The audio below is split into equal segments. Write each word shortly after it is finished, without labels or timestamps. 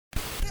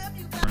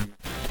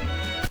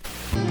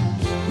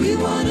We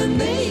wanna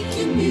make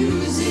you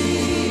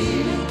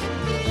music.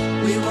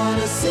 We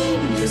wanna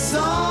sing your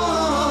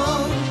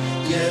song.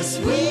 Yes,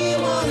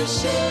 we wanna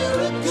share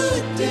a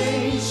good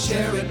day,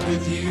 share it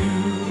with you,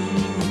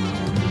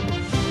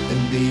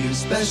 and be your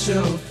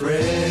special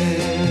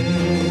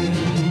friend.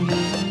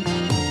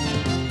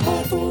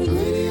 Hawthorne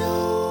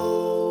Radio.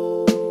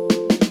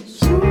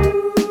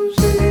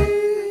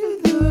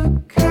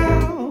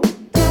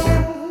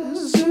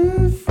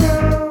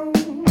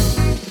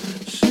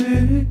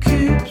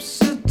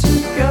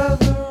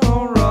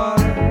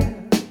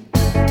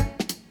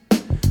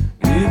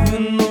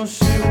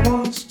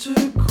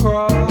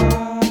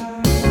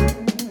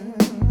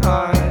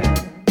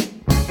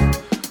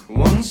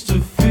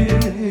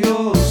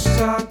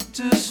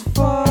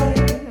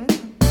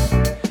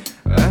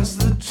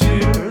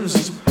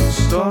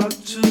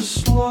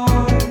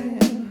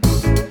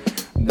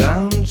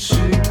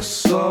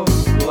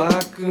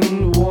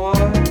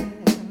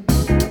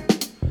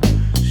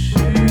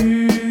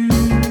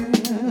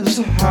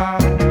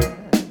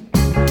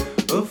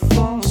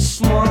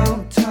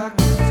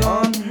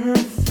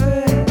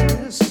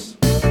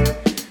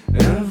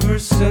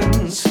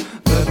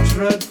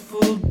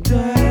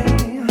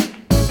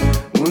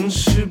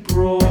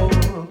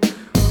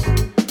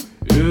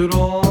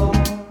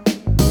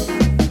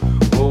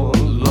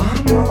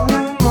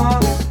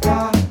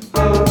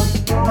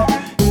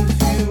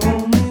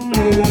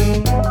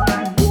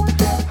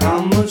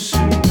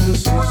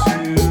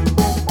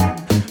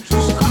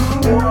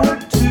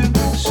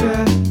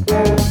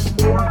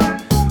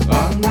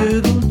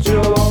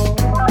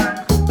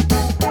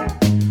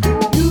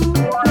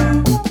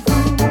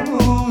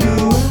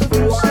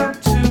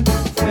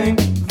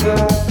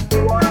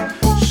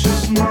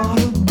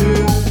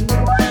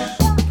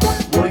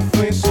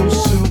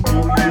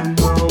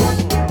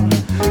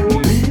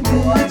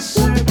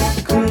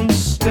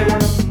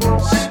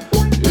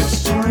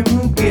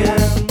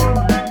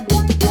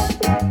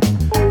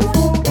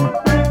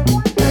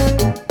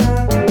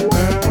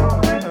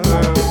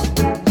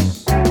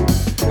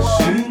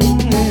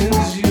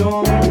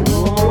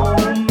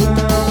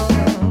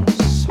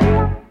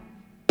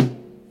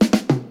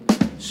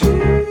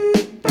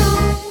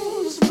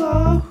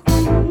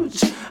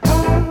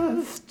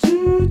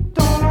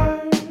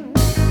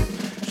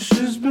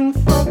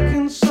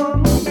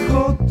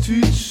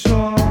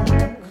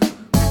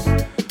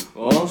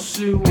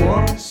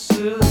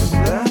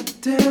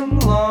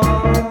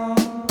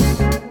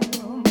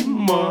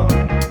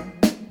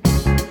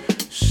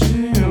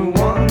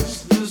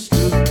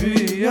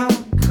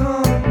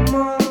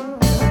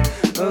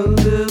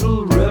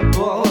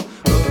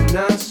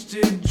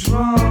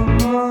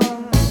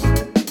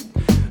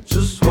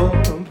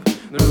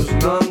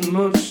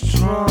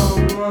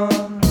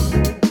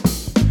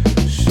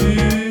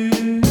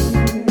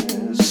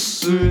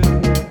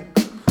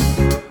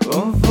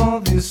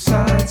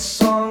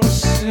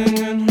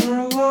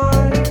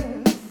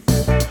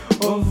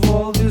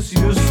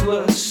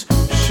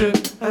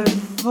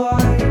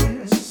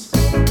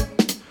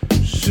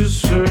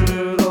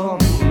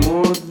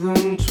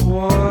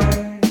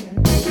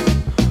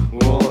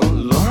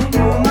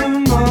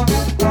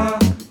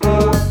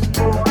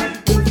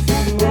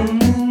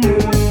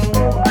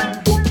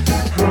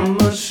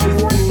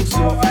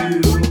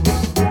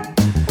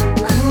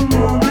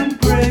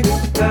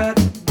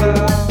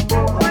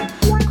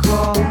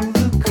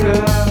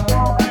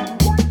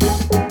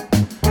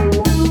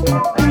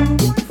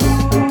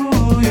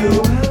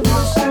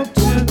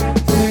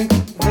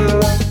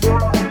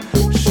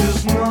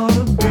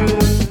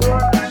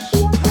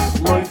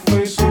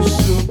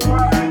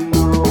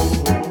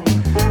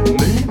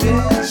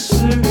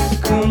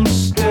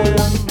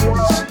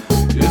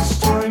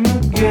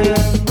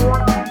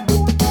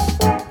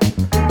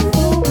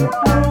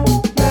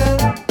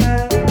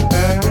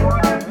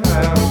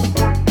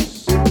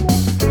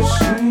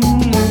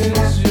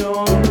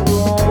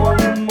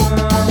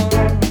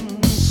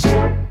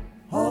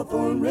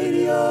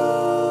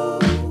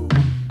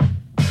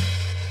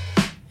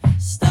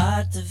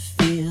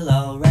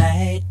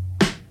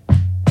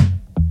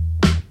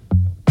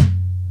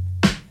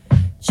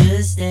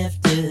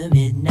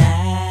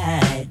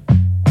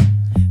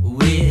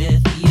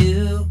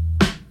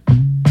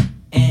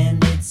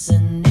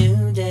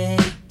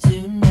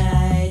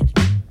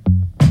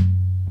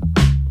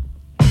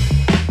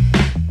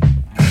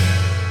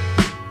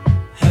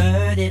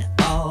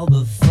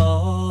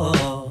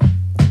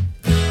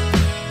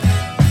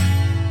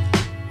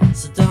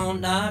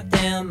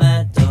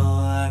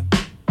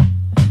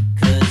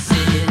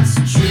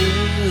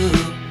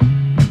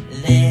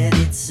 That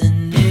it's a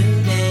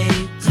new day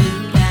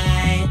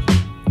tonight.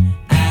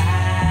 I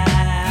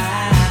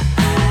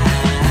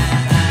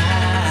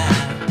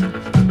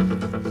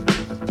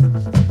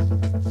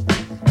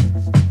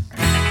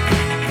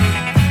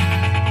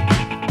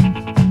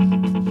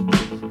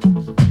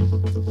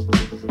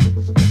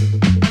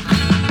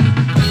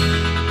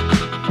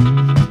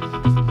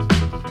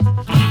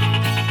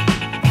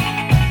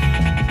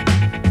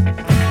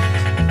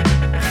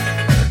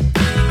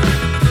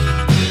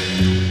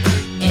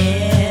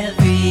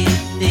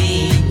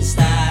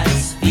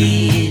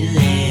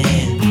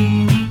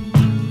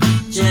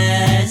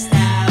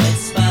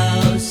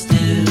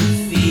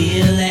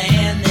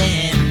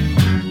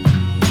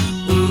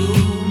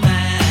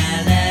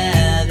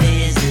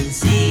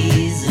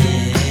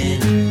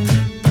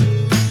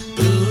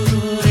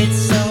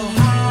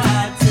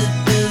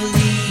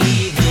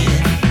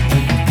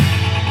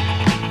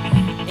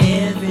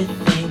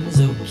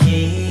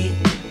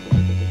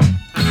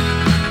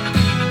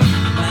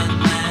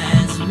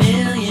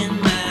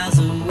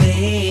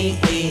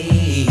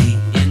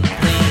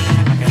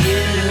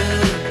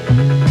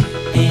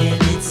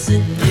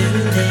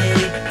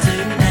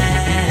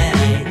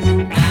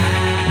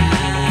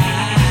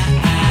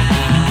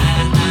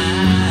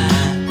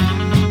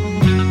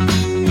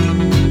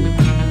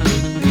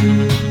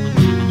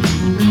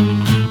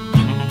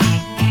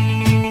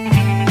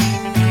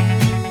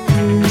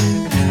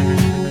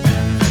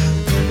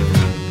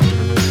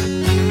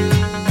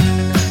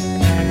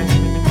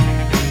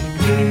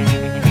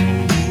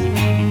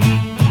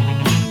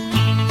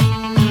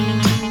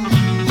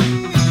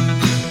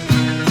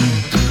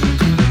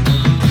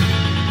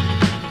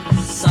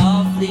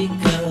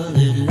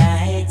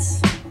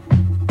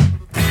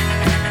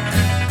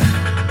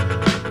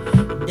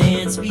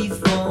dance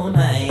before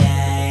my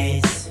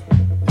eyes.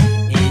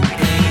 It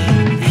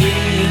ain't you,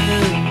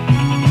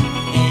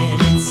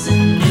 and it's a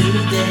new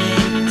day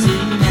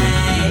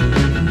tonight.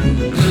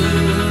 Ooh,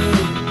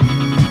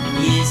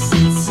 yes,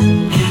 it's a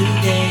new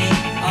day,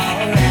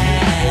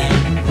 alright.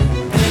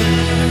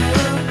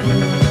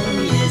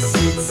 Ooh, yes,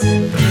 it's a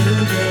new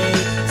day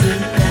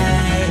tonight.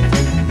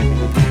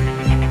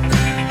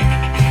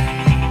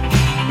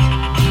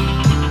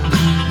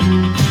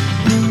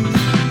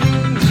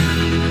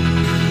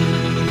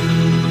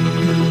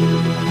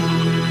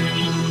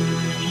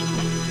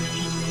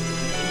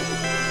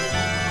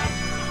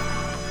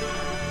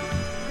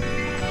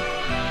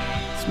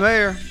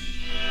 Mayor,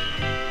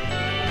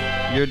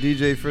 your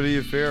DJ for the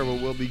affair, but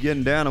we'll be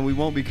getting down and we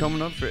won't be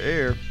coming up for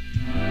air.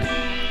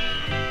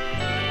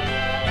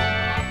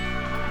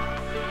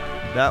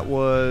 That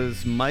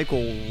was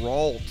Michael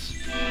Ralt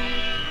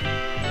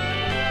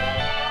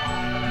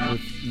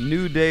with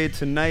New Day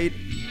Tonight,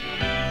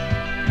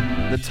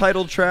 the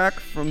title track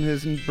from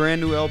his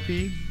brand new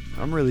LP.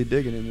 I'm really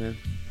digging it, man.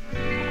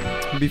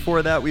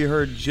 Before that, we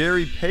heard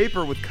Jerry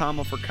Paper with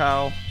Comma for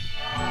Cow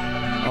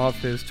off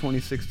his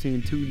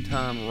 2016 Tune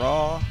Time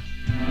Raw.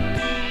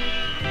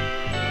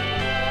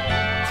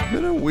 It's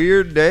been a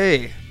weird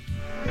day.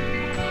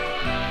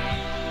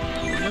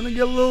 We're gonna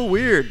get a little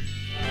weird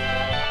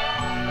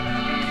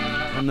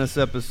on this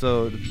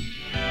episode.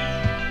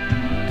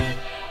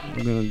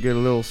 We're gonna get a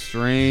little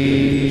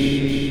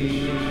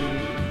strange.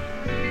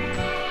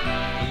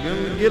 We're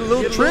gonna get a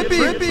little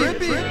trippy.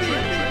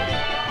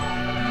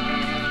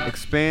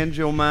 Expand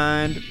your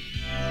mind.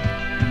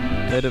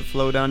 Let it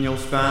flow down your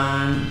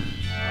spine.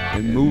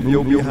 And move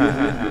your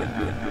behind.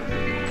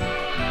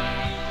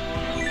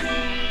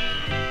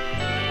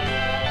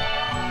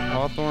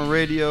 Hawthorne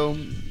Radio,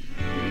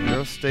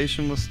 your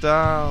station with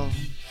style.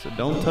 So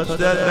don't touch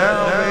that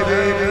down,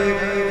 baby.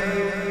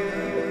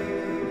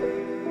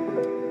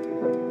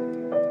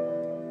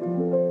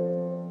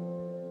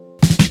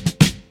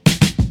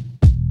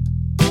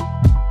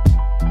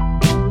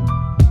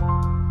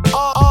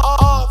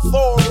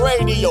 Hawthorne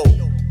Radio.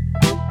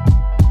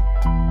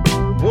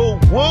 Whoa,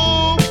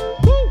 whoa.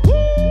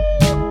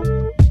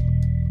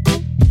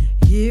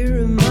 Here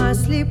am I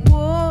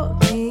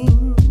sleepwalking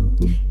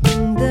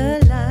in the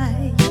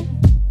light,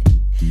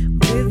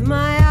 with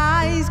my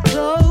eyes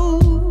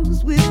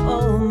closed, with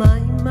all my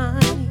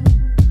mind.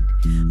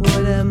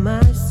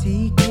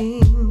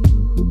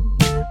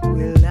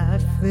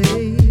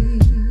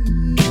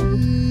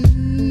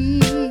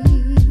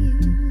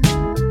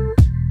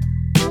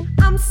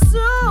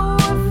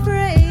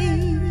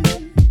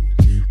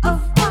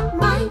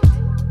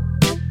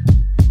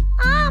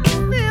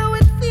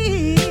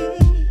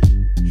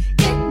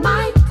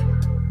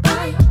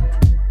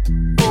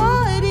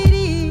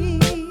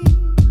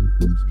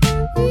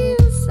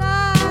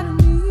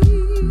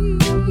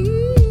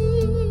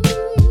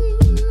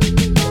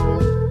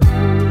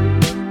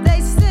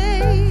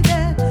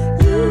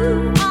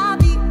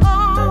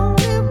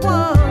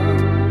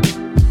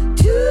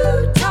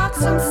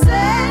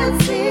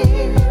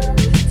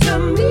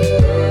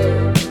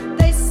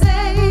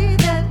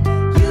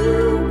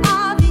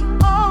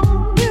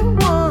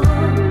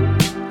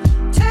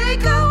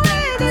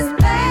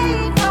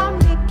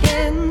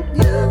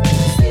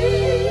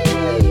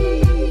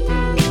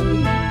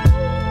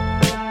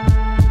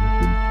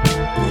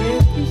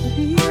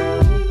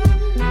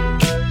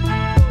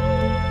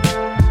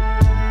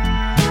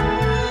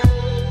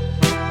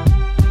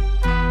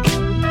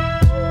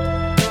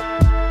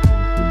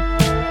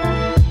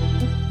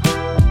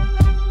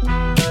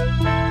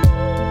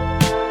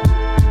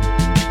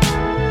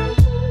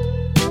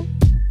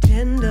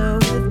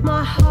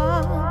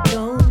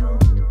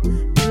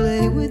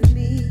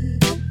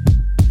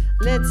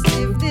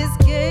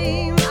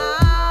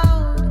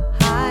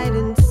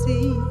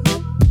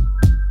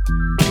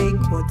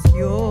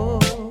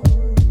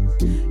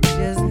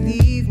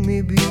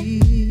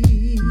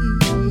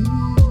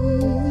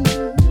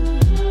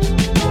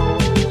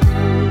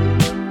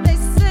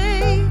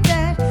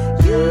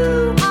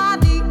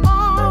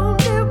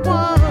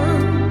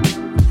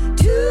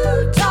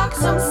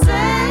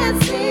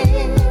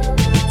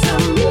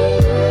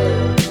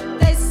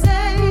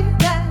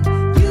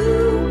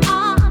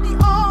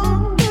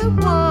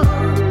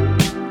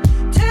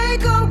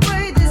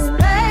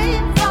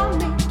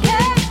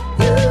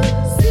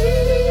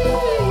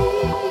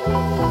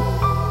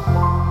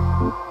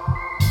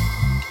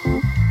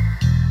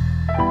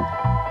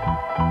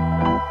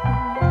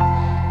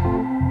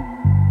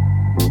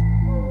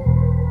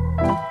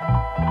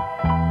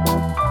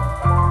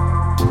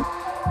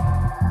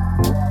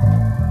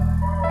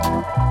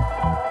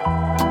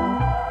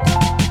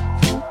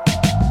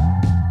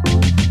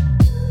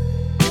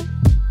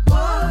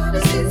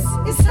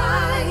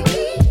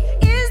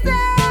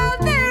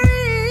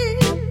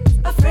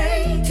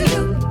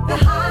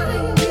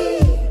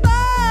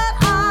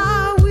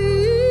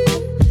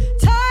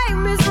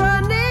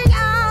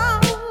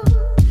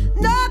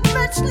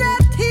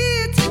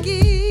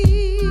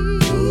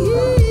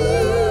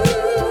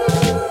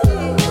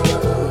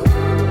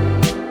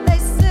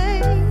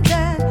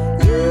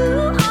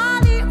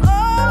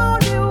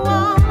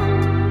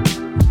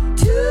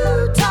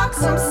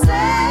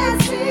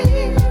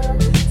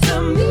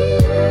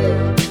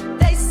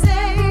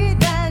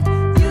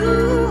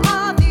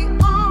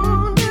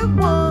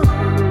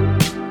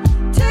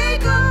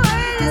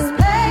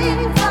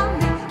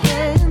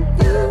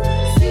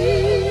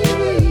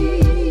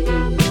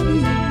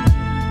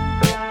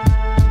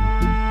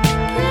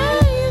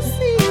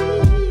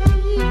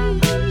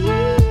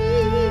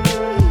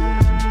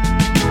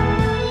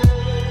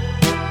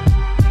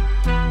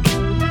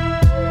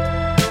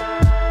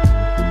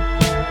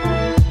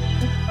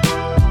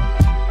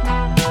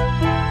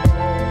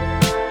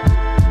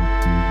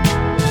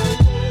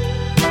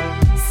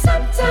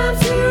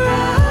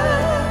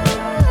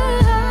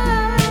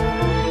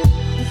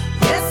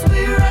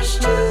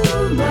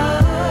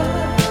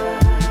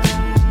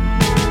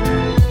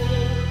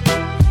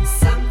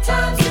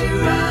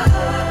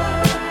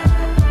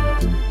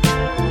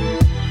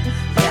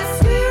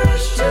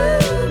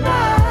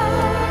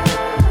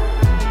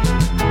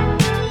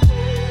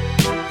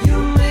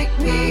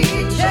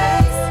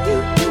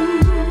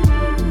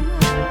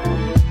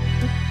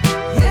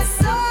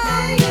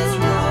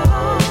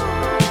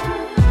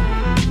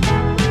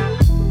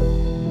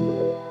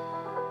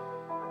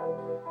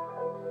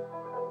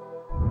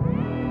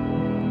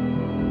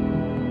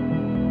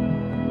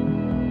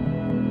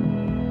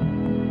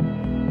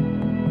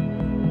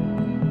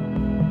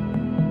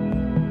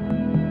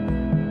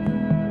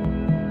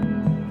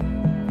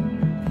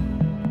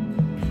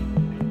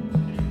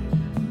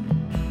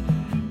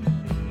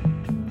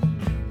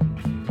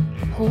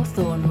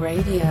 Hawthorne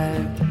Radio.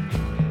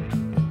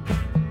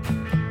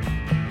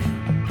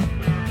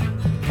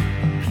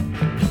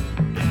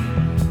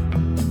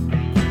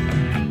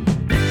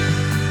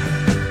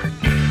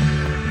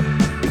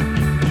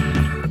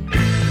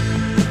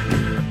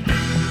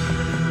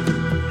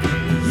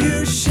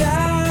 You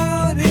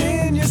shout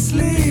in your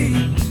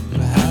sleep,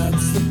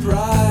 perhaps the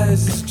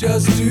price is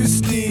just too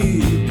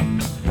steep.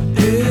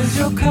 Is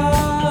your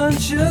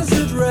conscience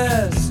at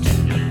rest?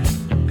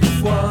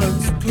 If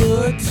once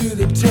put to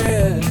the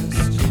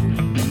test,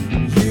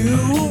 you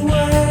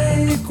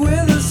awake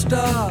with a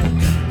start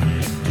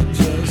to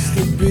just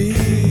the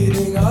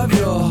beating of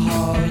your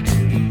heart.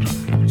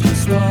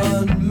 Just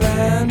one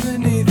man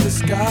beneath the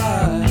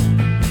sky,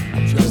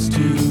 just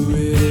two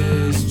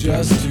ears,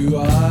 just two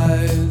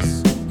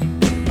eyes.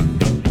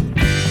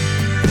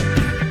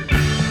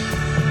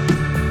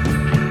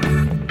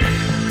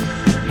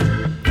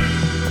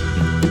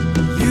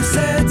 You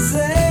set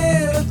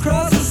sail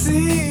across the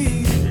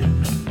sea,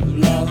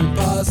 long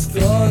past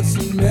thoughts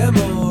and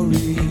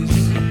memories,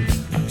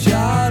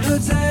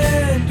 childhood's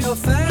and your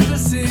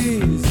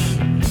fantasies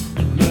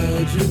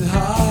merge with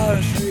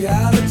harsh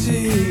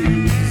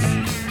realities.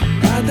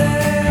 And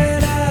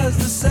then as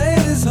the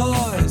sail is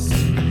hoist,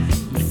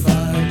 you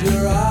find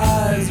your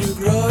eyes were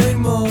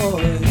growing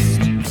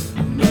moist,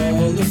 and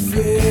all the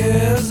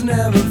fears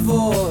never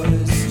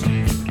voiced,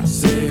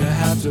 so you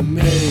have to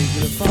make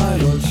the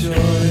final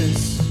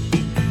choice.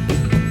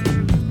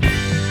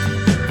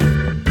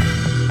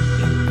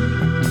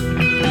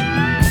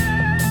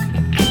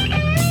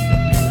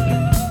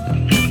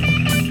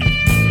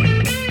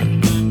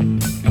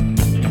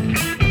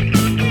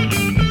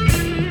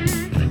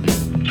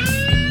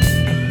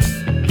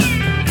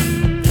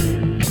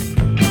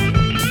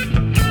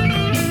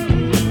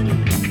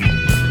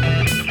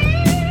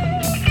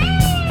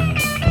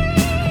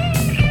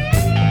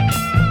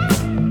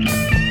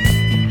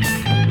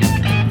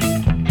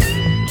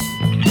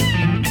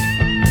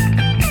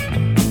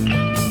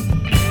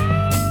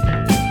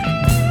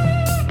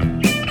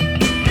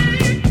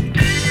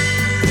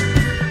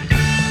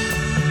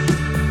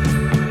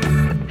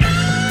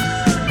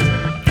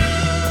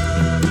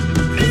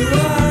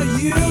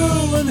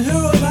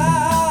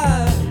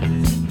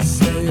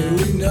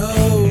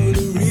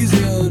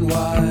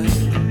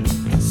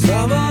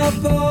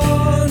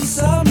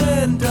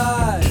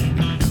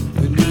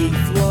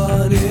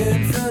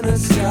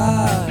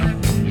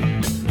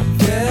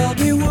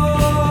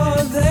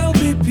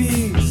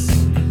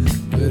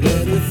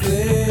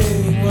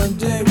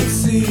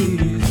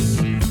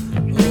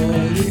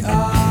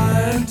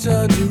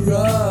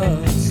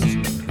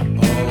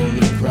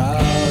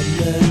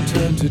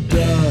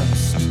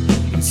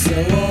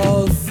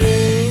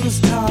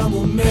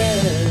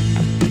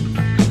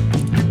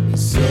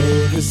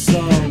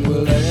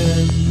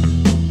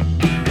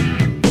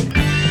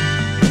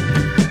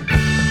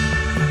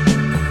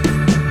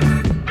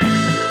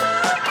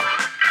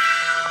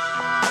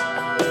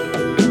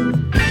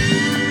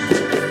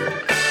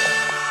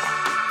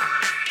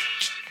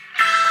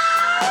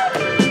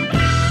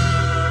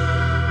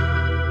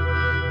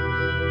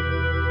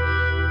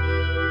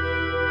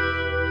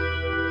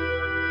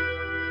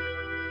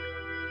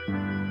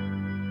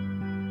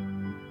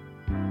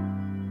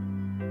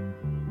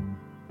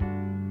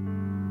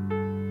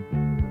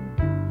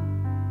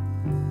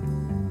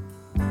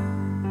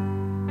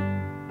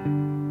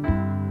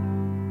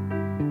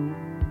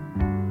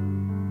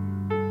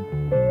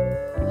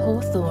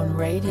 Hawthorne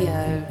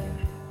Radio.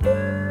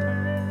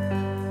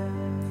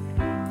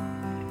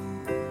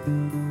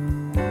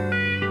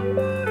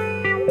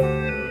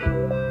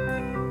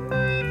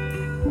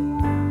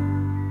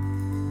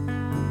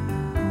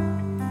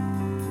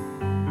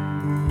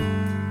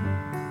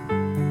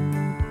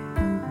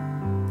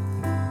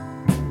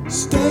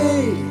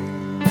 Stay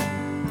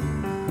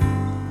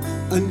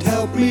and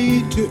help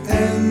me to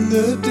end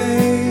the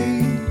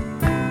day.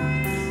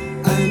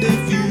 And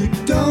if you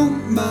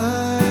don't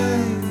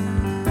mind,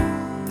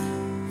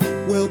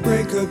 we'll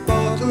break a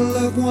bottle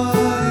of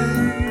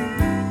wine.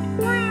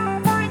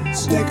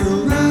 Stick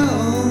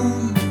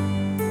around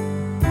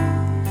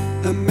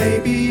and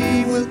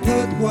maybe we'll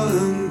put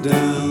one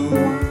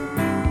down.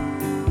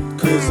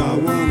 'Cause I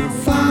wanna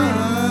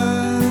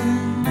find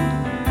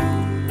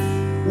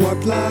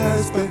what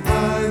lies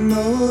behind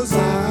those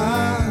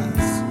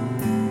eyes.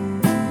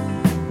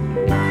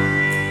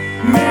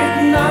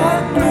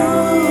 Midnight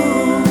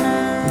blue,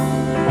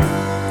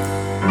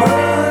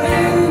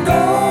 burning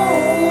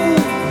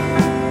gold,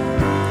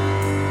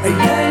 a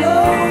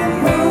yellow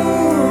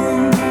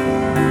moon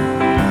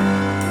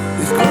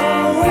is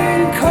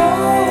growing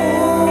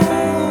cold.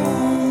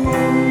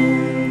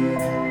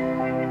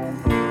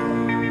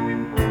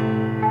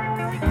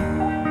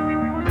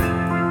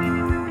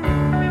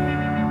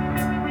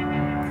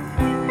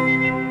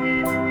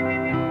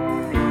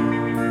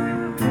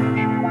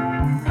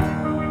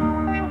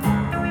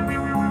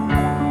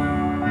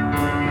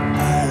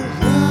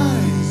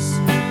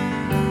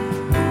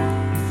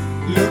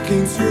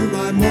 Looking through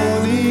my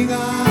morning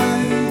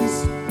eyes,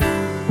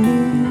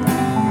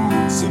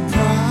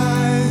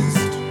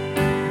 surprised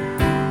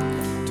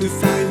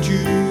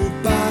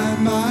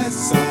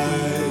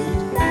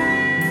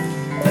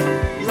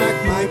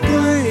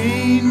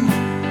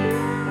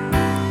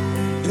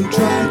and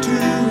try to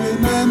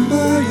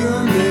remember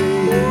your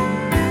name,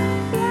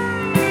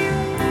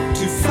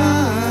 to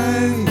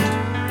find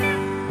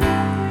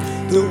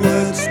the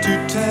words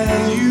to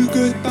tell you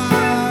goodbye.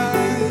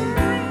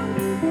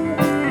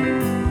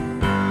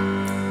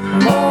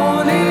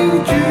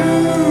 Morning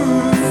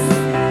juice,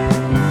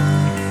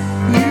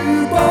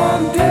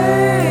 newborn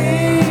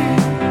day,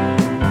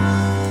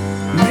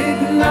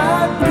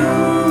 midnight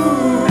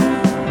blue,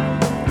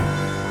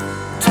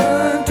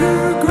 turn to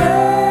gray.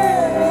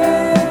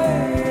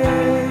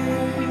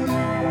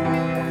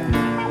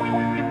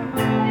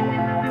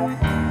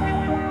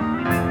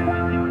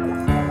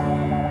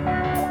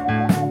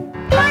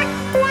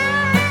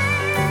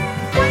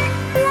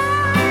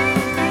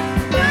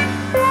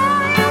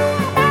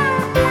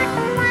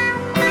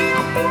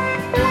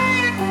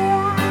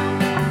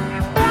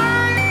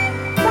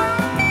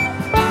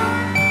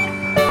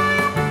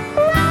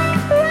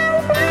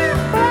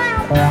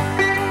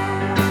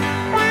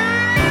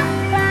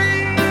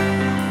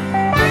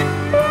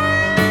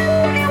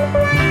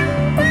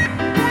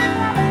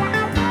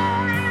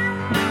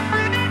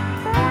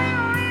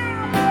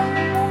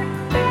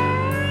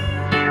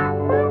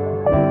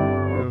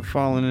 We're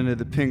falling into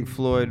the Pink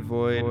Floyd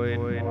void.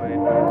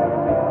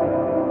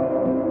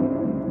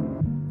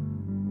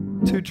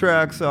 Two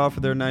tracks off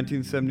of their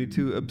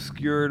 1972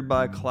 Obscured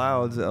by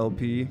Clouds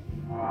LP.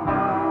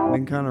 I've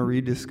been kind of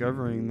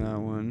rediscovering that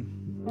one.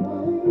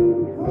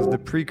 It was the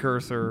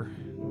precursor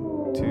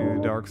to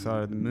Dark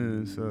Side of the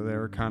Moon, so they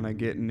were kind of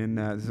getting in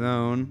that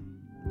zone.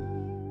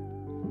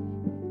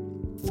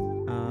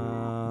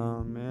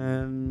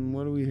 Man,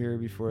 what do we hear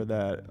before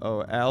that?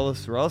 Oh,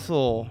 Alice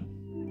Russell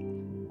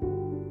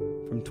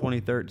from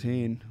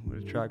 2013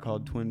 with a track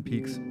called Twin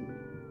Peaks.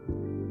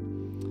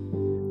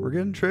 We're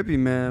getting trippy,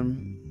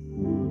 man.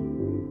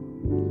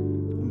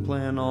 I'm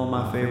playing all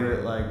my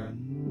favorite like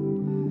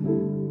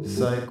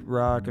psych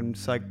rock and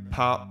psych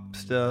pop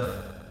stuff.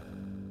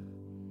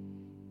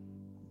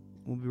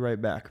 We'll be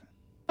right back.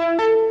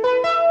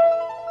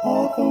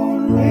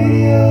 Hawthorne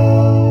Radio.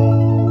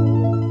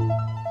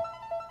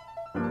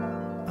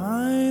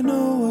 I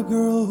know a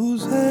girl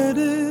whose head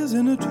is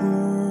in a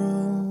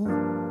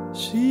twirl.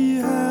 She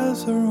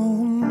has her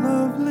own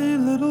lovely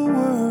little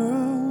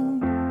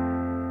world.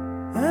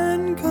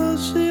 And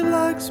 'cause she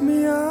likes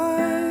me,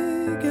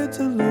 I get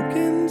to look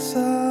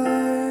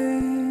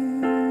inside.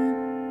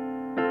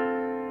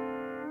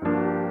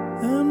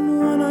 And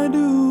when I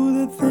do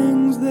the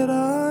things that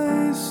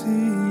I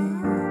see,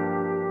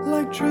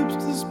 like trips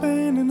to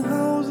Spain and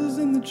houses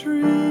in the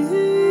trees,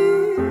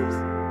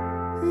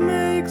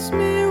 makes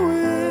me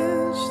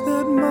wish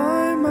that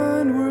my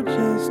mind were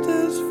just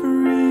as free.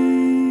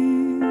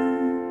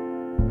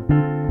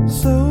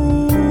 So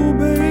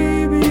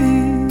baby,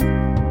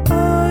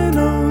 I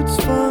know it's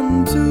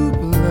fun to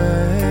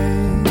play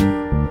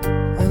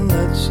and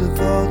let your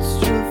thoughts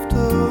drift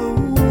away.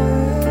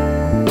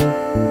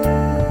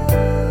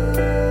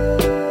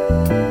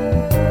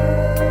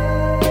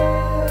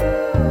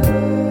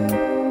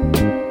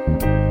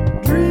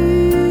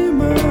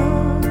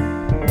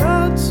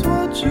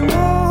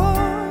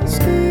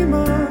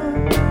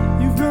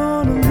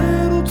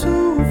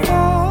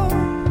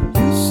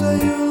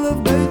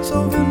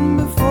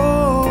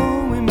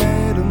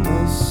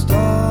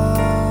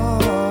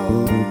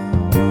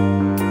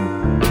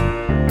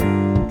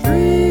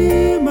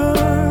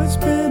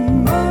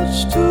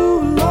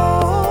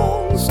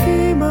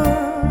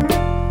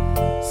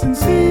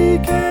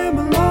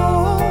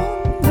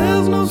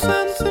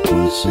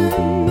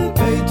 That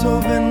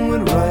Beethoven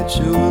would write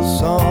you a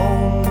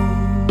song.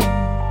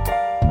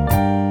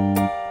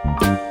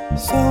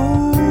 So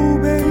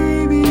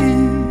baby,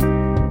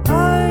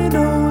 I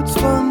know it's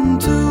fun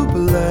to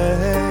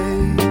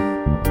play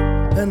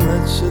and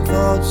let your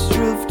thoughts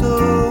drift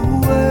away.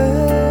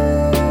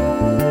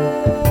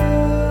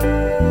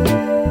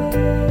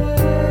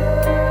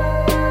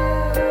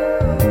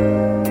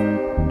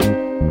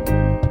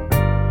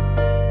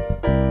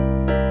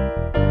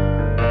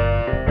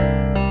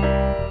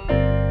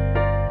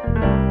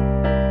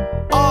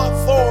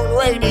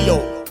 Radio.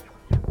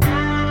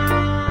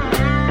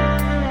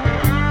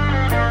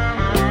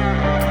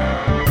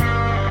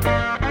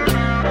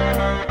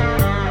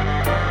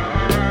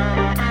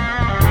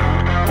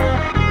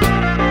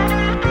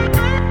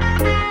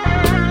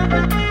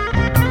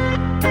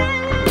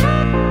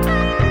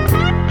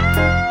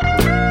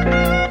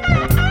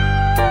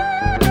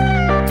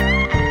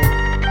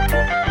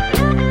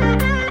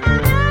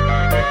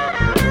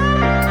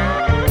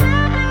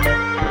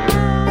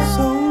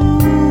 So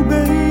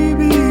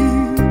baby,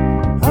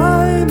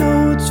 I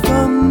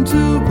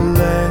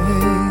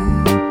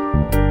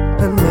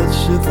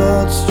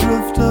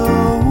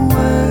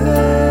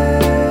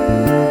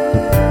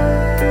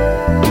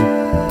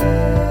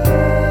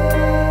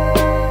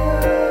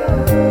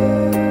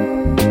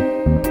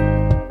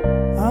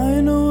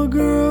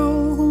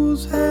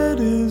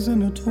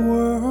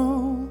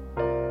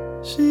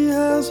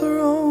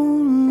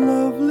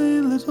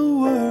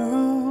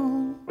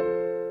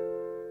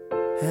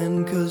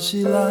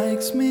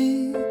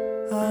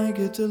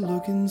scared to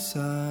look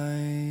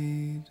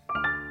inside.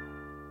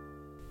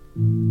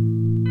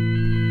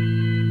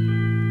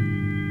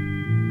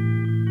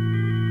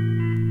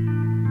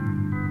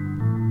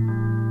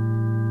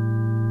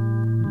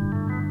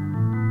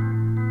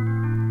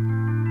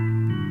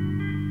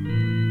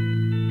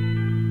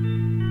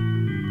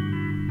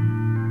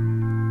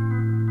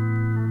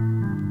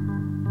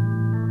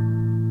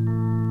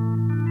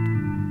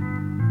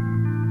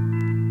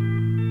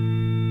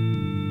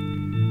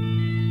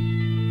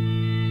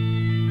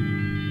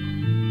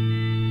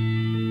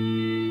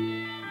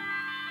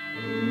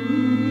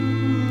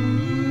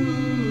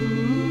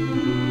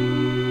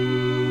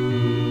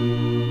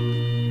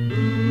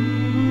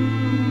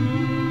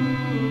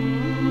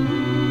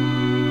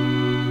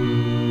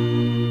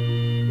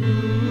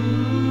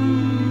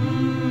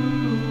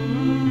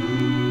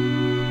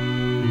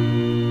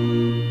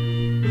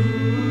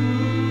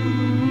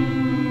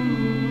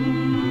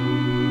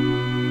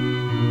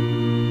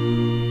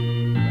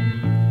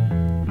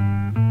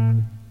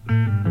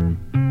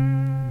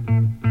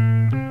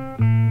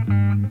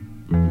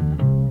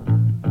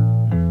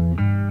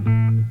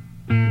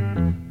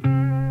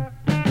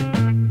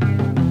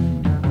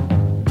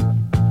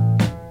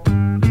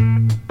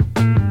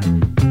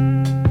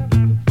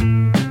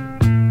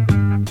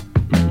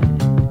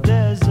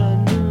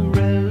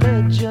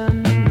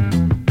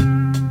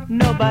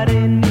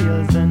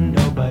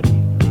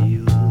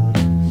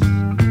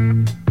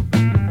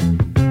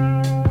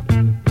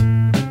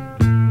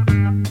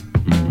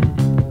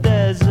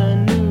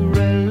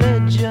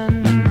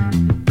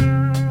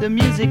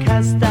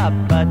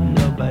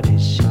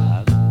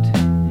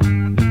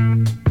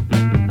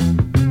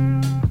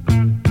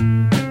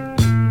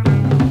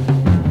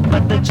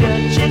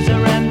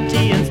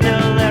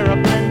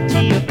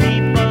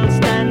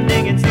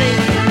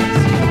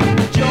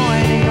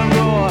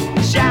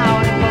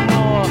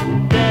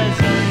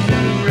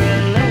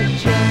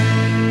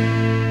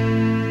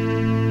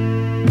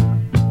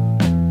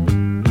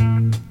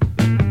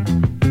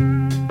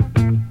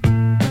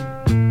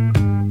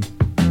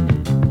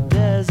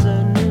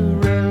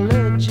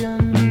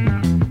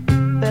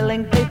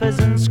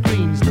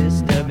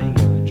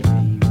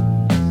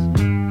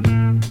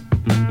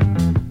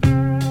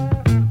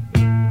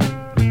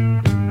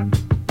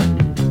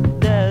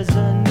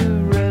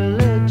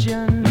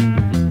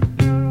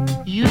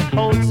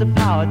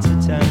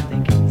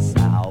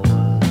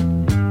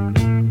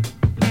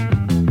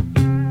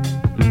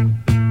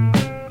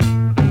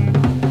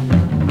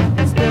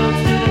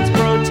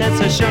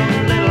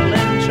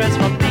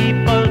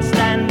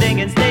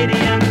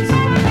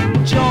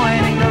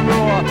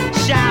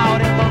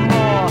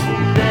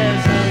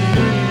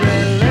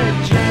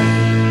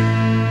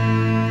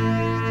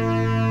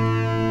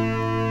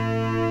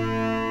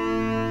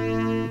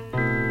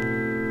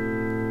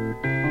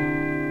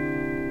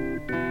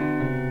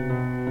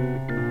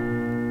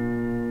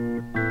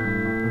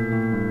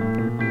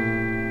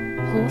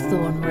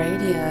 Hawthorne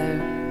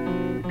Radio.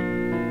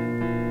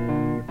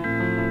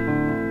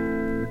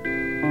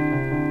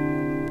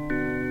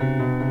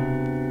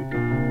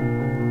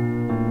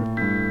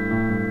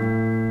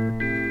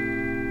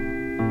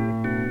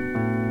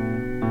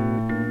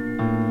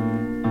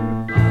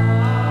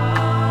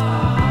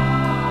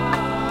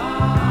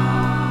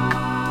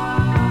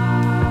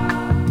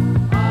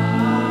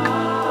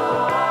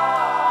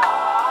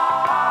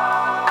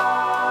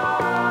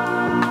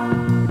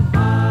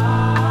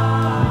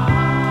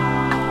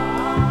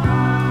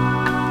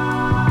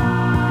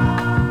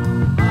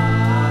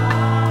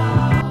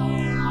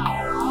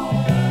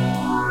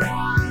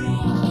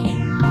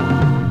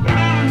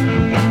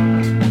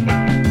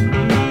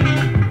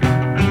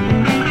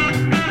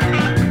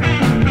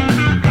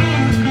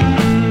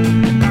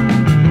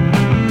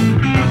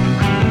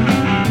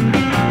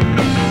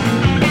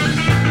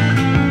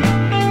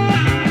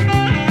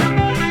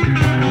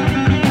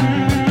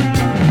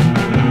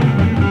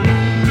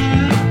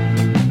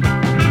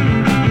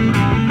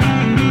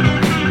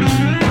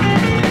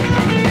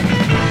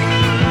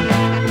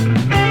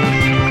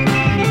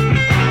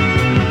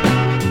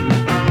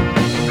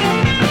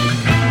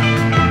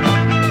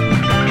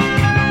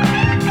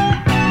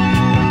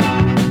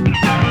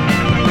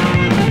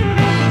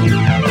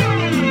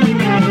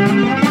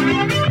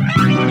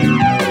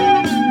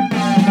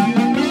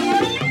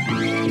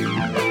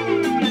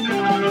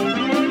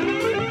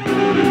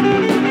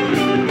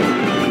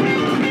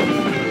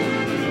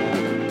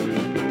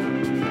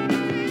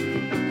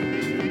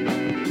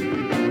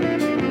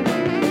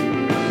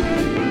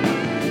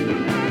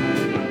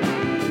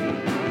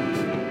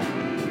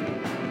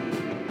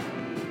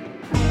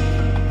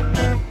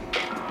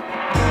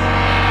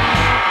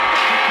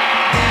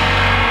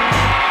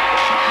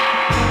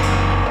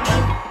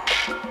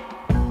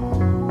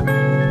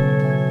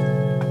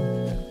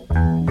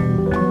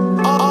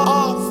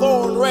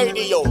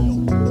 Radio.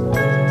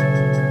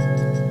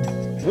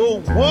 Whoa,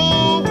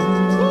 whoa.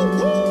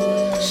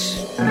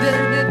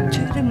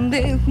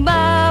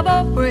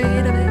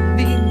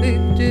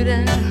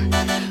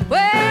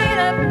 Wait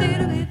up,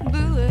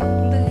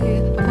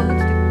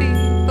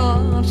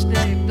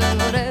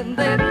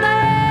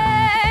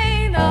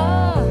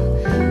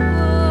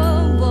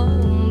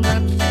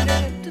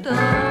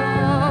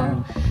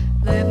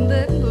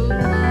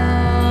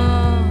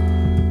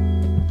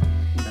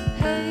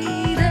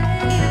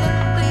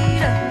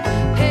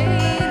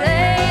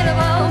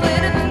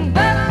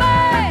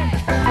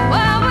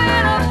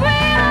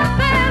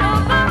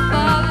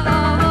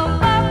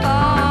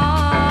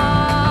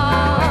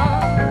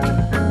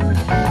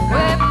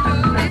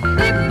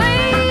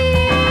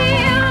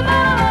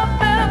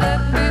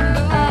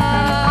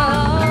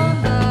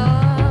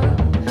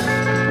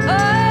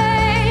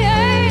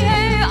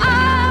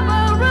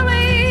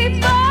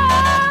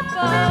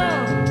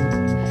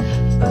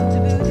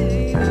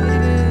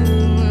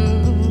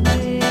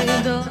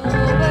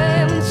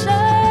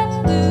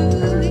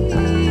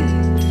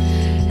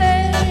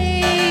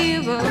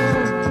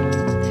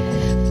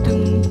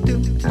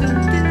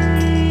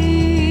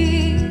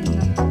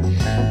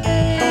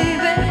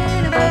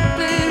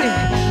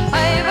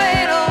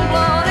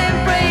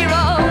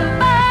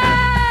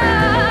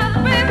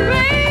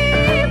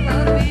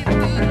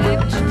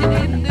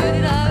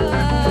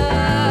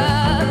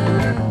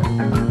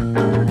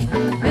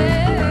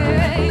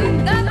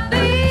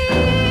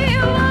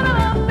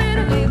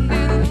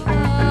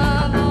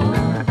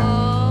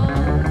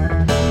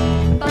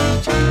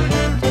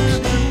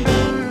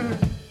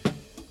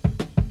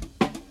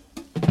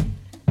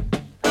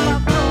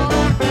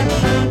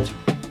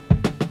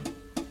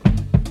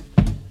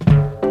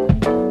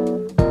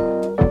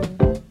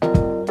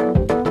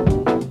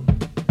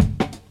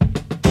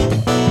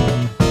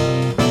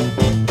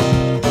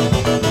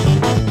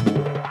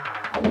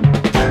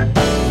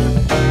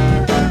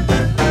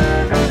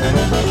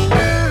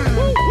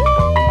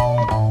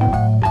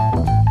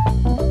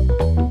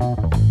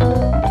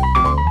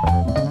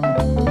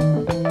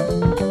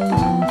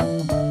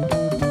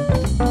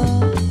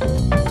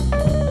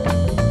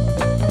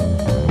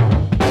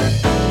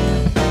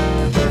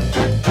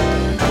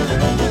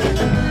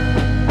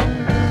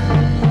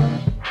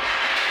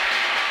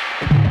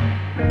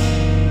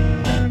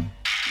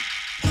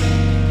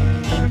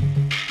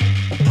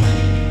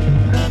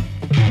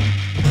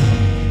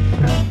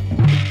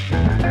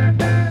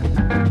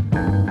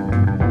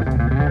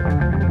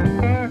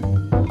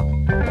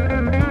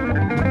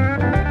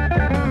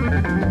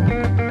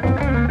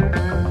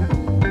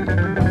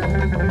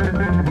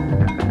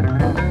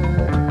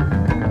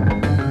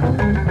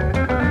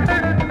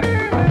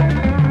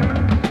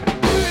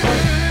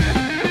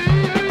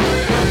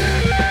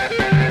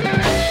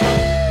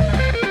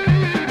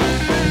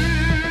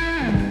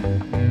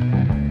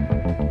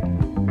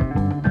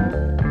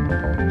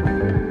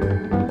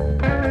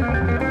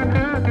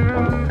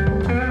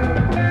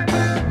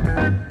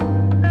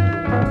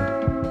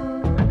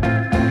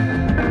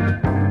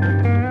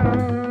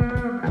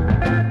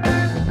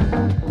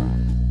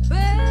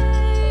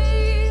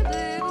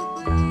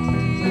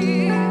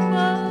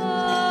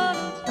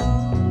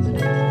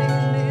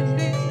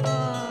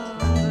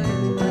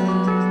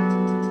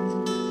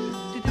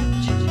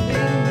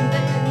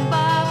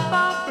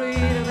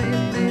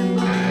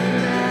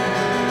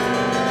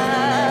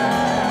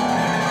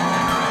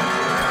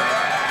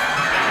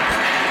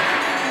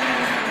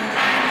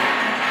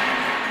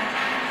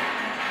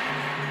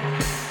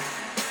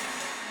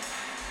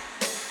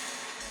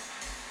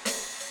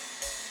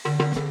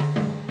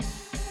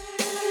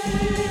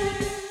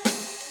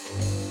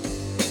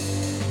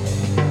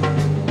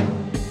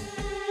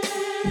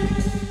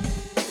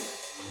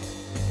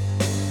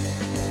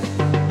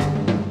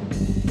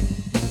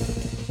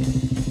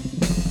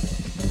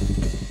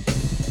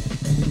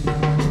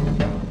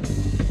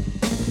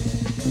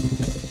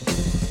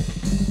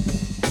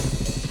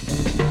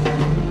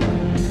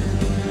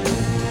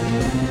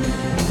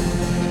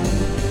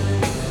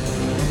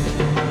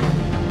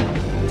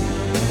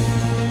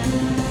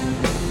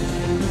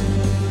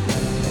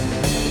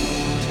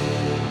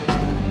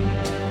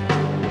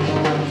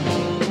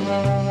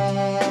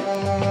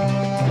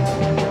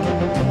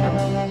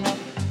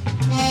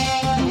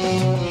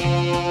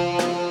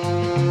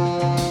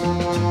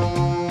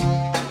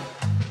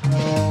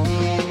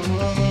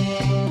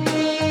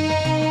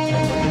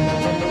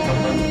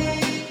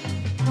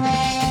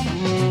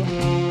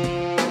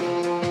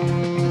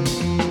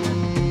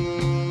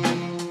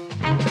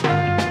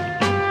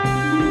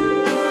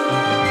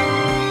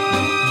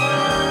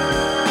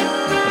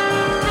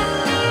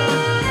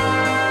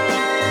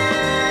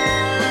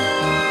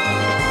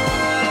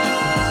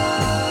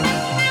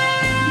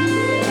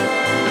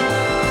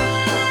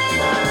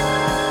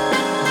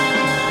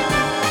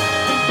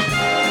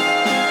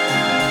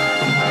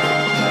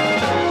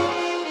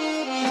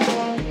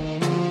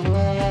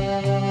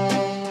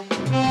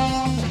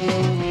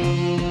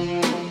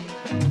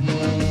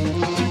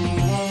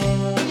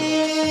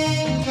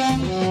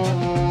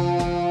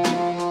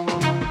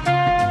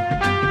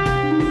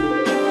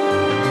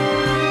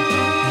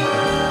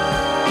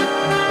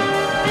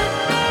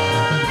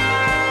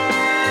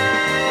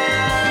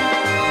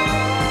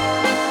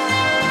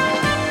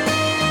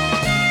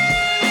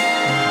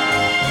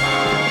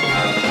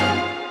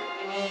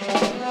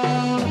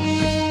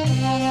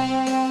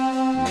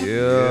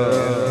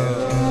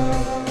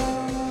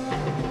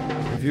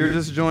 If you're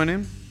just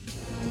joining,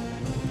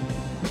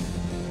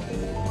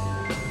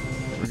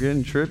 we're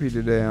getting trippy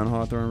today on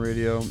Hawthorne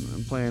Radio.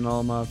 I'm playing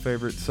all my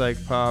favorite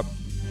psych pop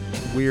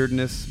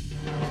weirdness.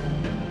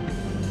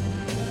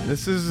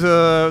 This is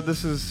a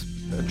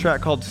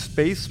track called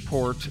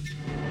Spaceport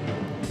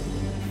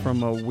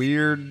from a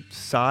weird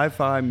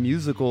sci-fi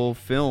musical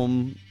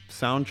film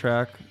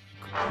soundtrack.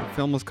 The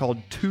film was called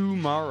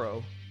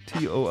Tomorrow,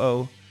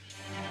 T-O-O.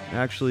 It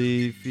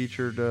actually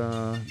featured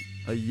a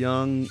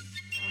young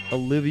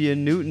Olivia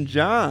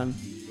Newton-John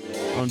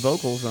on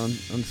vocals on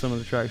some of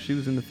the tracks. She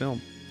was in the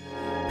film.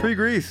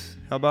 Pre-Grease,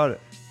 how about it?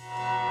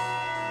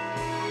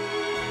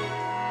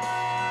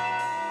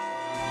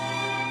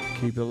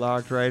 Keep it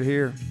locked right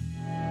here.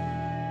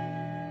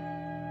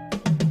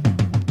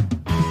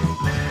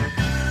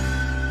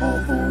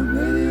 Hawthorne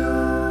Radio.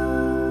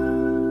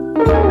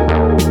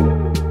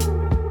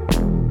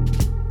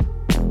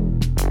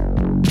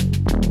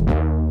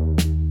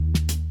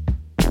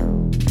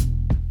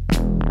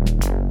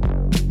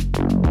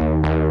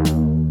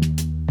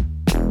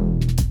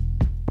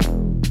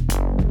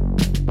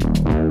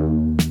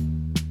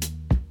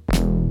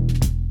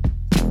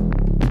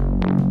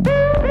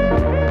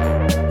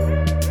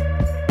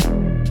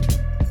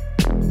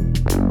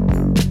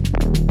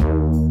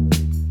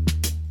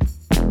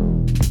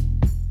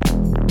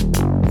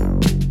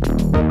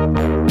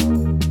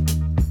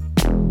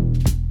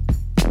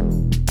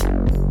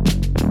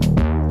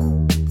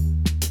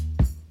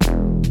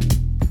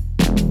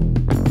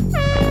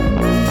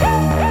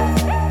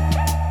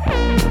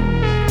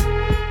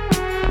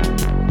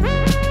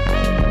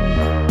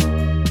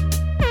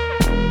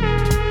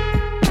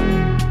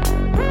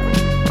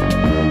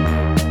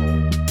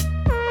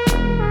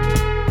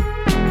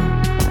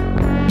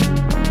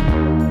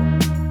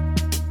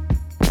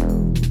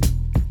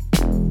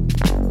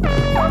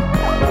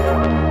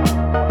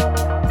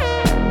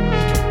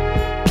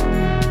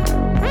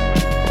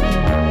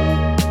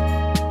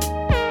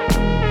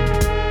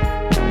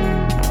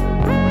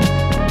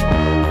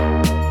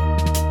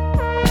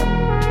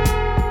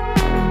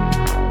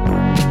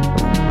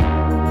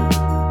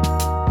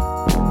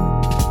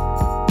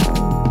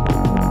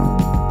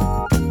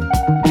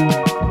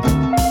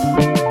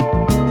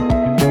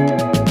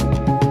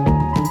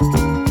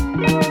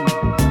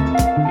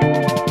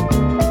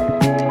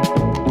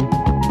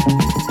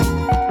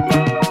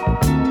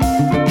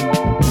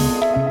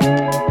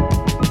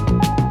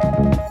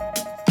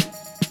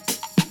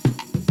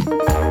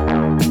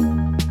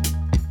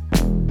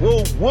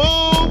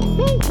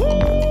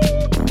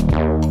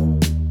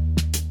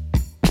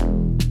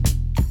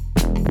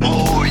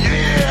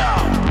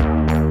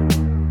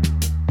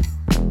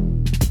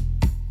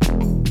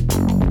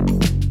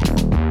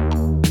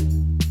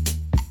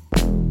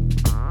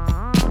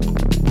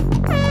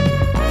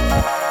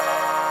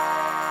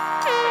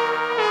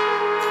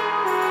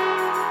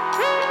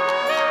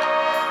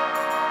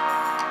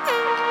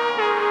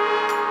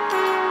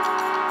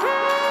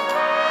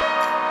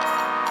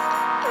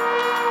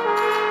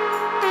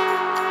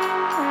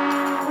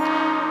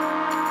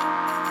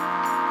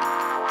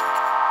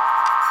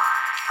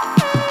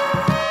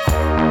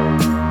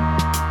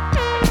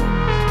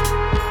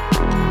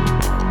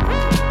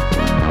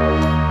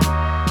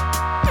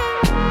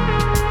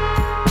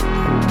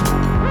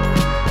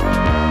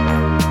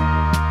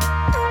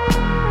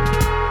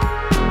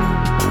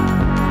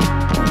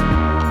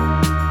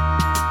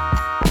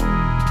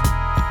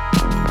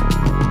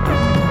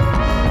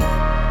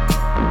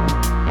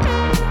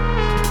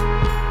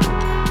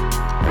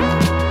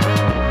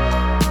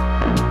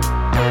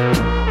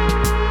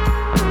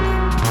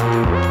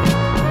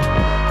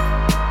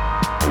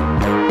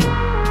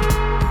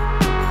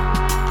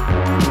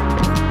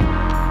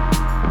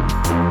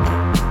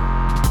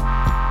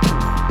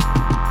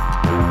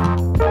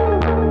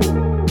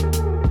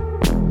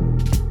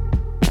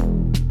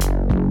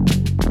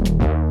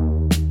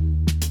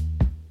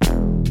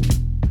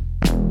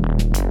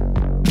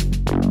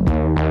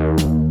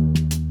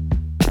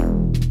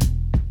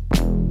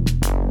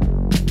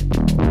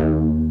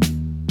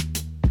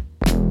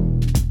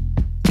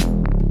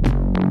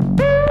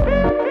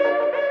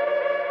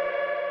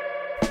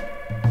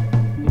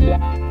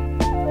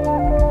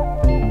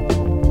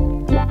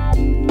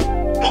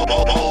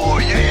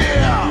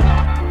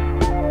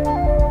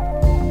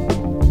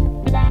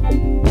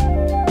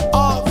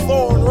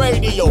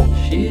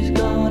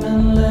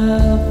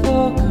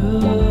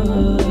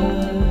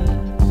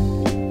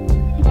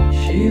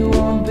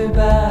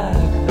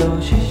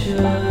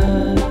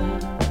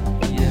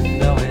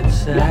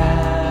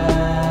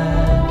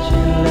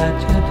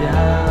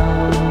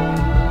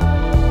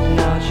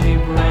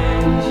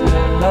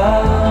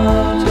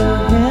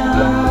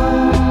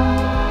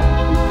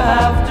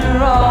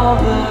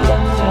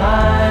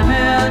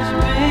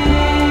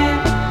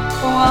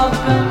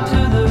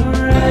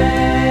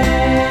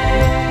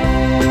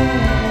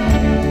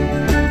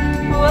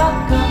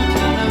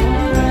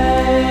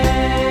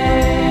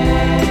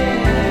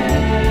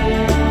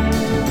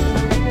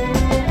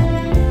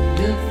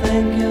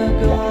 Think you're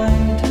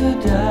going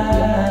to die.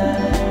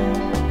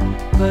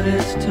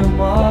 it's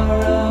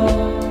tomorrow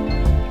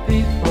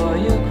before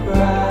you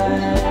cry,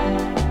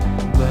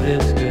 but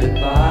it's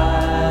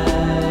goodbye,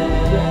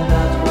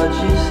 that's what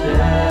she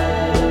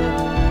said.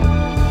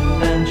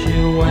 Then she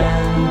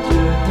went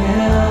to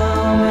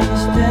him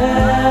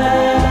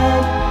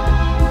instead.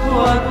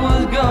 What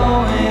was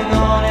going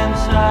on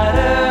inside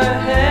her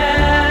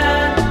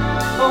head?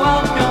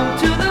 Welcome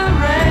to the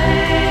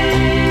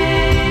rain.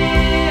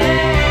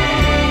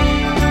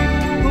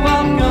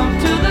 Welcome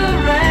to the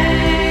rain.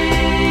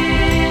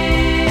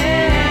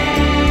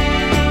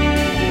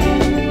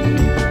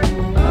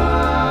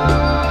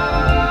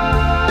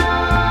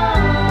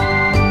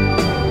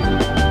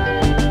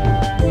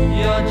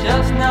 You're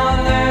just now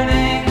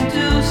learning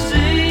to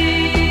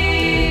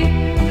see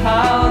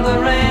how the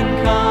rain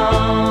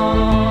comes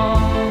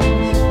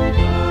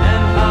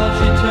and how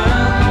she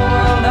turned the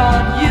world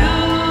on you.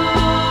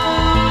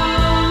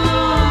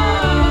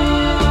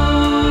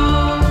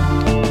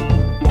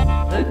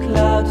 The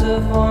clouds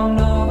have formed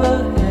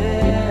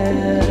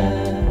overhead.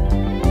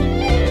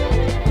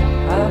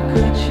 How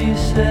could she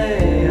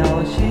say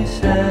all she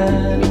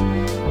said?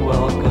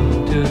 Welcome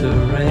to the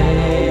rain.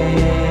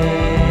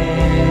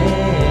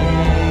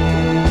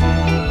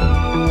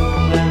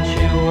 Then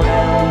she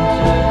went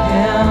to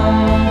him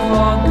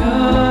for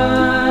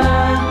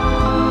good,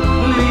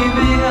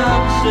 leaving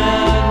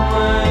unsaid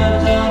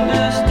words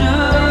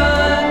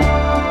understood.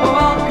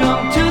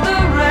 Welcome to the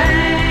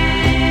rain.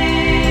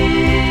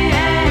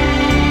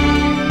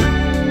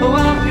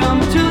 Welcome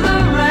to the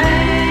rain.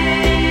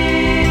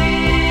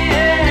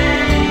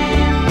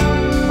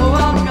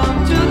 Welcome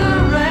to the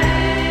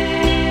rain.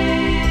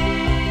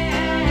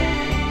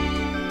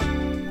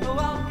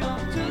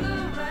 Welcome to the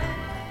rain.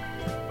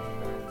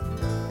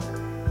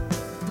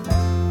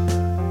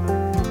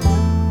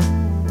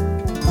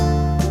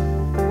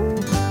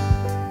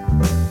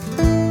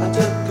 I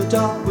took a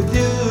talk with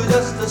you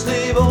just to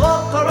sleep a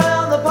walk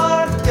around the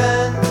park,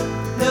 and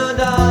your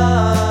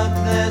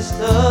darkness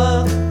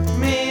took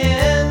me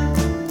in.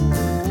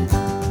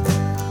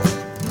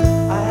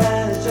 I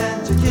had a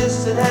chance to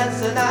kiss and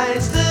dance, and I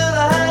still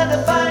had to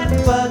fight,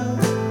 but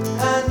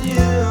I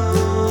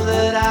knew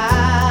that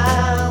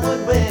I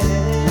would win.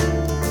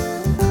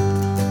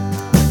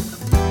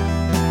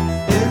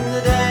 In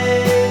the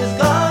days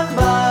gone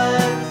by,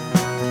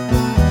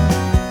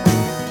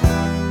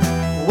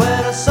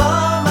 when I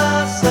saw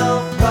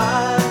myself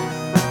cry,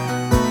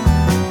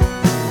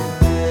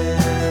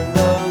 in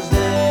those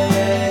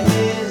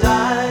days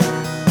I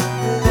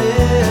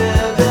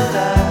lived a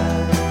lie.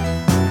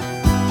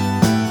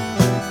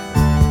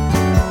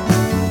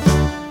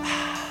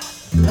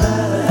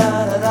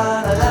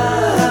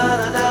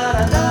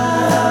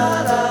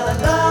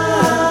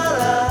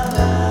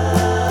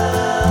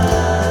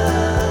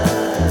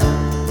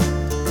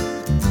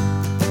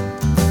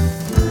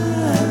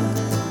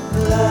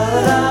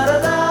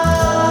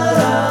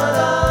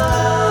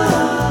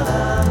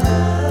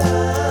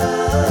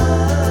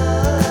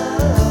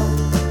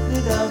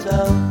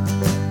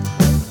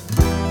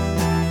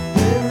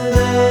 In the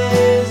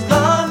days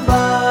gone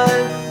by,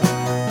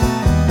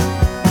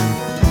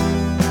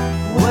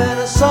 when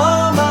I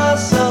saw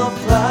myself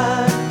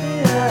cry,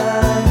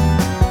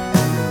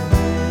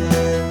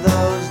 in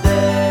those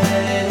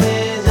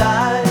days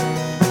I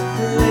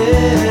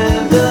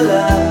lived a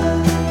lie.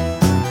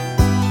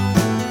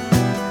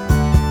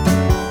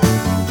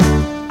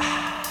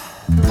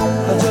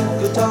 I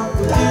took a talk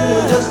with you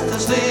just to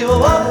sleep a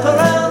walk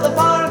around the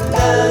park,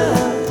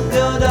 and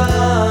your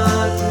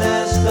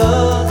darkness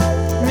took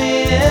me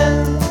in.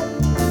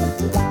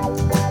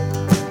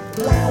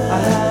 I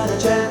had a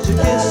chance to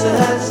kiss and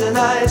dance, and I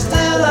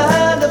still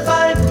had to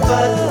fight,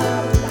 but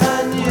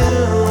I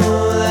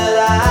knew that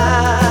I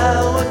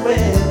would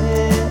win.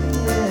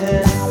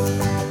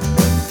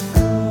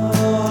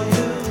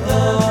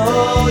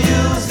 Oh,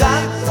 you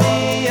got me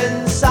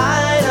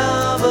inside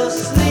of a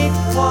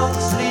sleepwalk,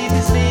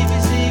 sleepy, sleepy,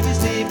 sleepy,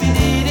 sleepy,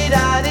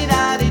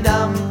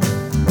 dee-dee-da-dee-da-dee-dum.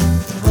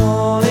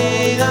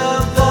 Falling,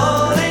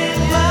 falling,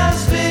 my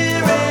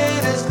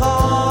spirit is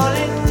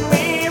calling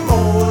me,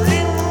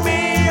 molding me,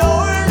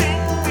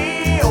 holding me,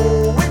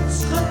 oh, it's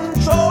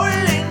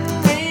controlling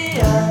me.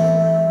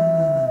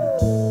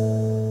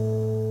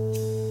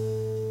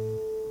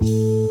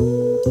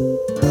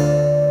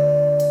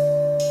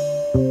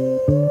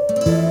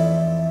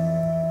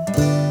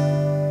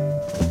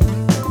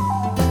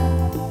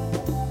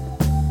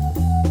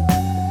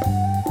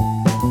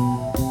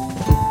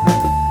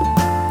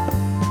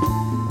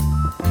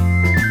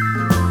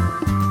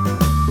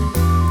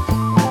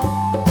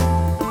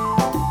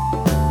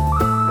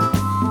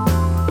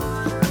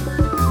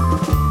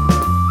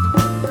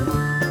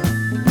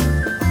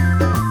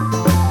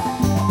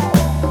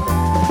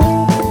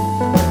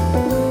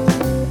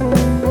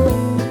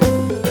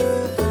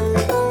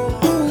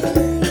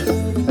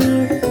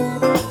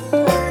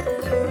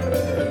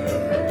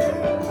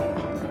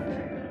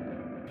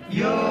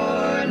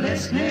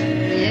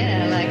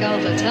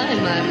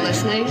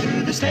 listening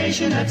to the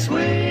station that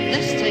swings.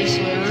 This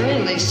station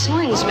really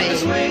swings me.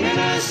 Swinging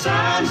our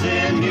sounds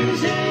and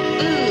music.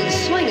 Ooh,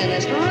 swing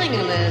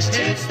ringing list.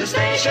 It's the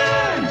station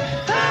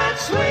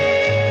that's sweet.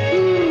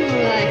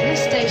 Like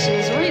this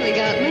station's really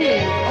got me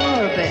in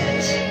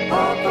orbit.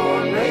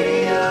 Hawthorne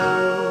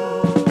Radio.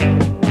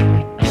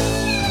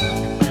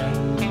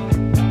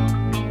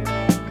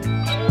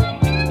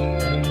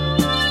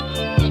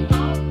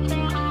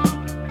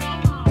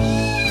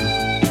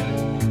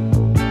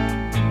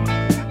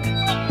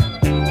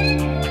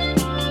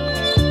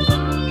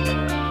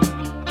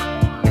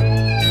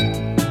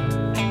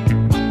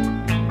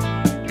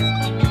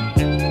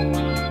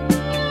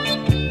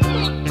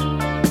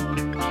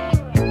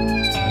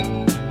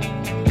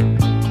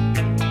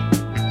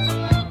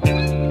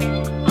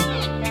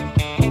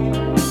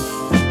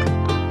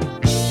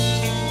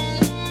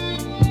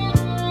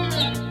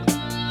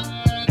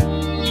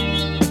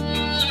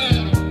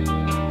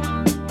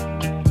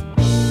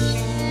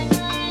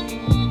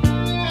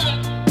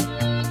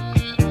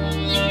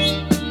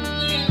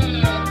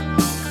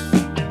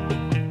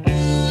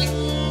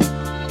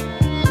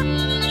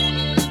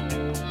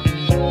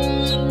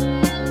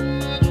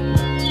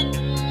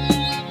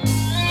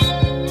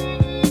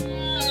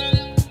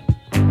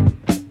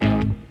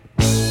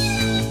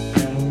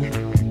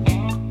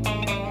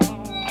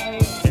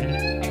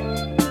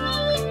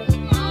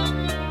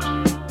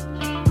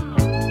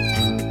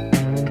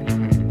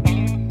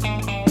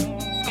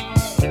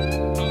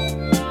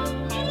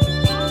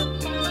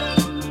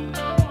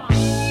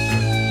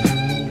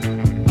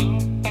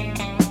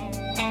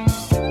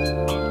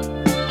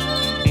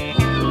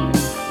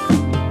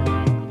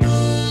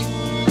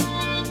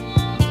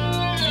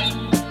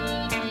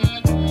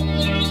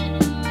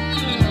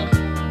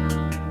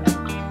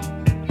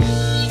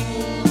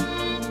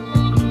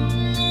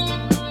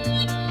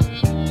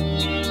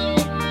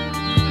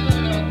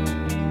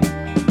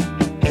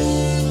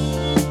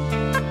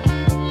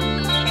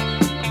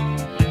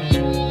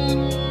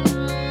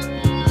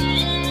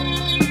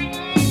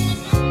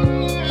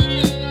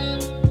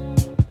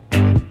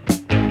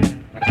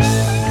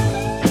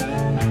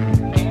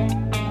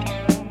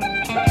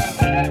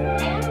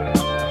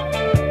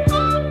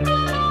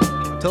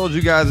 Told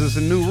you guys it's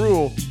a new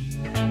rule.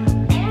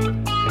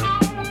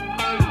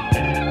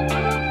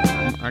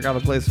 I gotta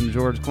play some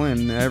George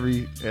Clinton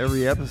every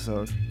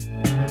episode.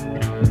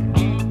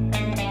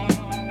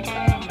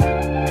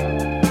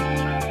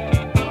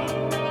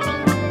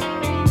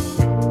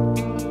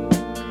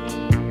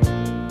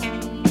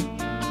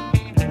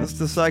 It's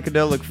the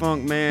psychedelic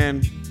funk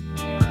man.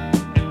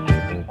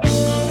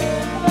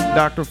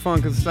 Dr.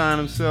 Funkenstein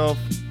himself.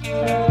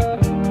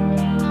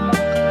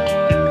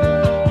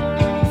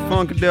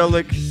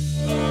 Funkadelic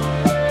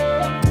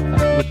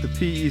with the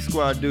PE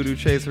Squad Doo-Doo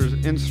Chasers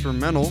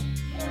instrumental.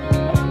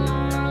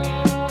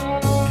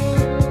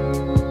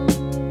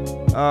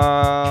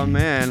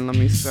 Man, let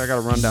me see. I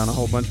gotta run down a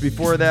whole bunch.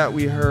 Before that,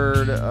 we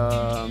heard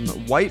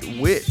White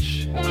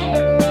Witch.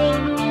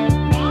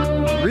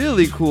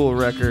 Really cool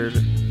record.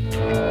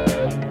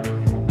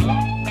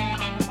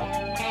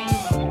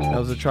 That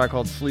was a track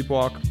called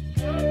Sleepwalk.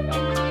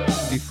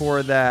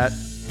 Before that,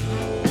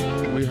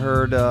 we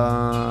heard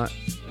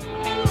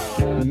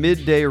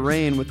Midday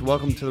Rain with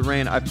Welcome to the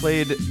Rain. I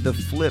played the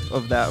flip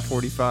of that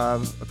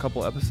 45 a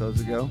couple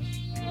episodes ago.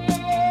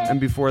 And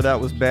before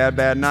that was Bad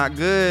Bad Not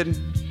Good,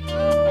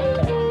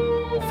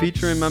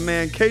 featuring my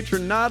man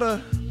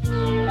K-Tronada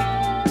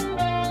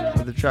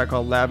with a track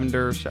called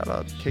Lavender. Shout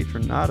out to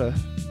K-Tronada.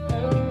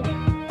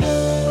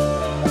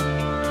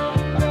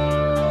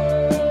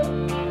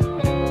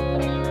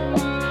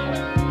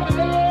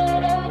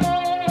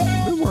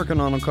 Been working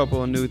on a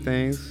couple of new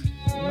things.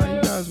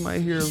 You guys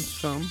might hear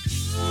some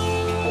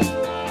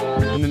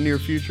in the near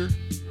future.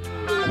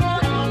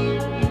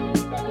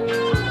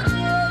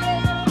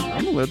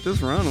 I'm gonna let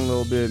this run a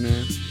little bit,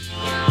 man.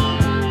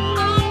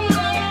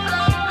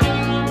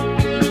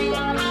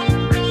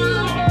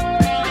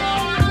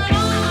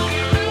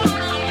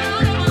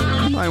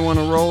 You might want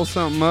to roll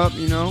something up,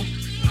 you know,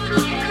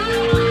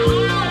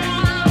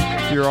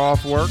 if you're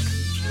off work.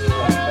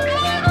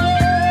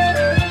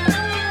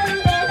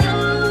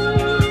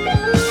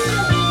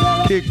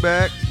 Kick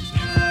back.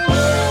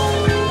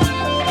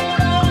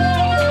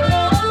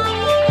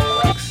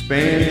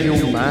 Expand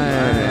your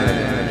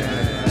mind.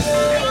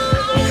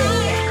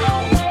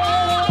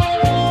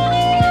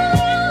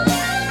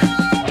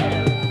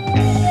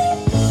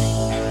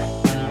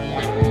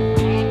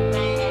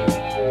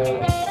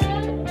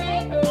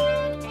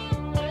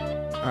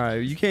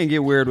 Alright, you can't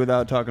get weird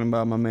without talking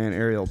about my man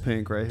Ariel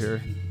Pink right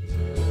here.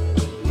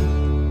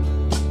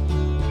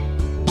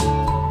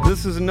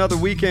 This is another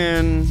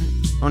weekend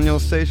on your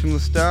station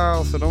with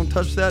style, so don't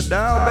touch that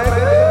dial, baby.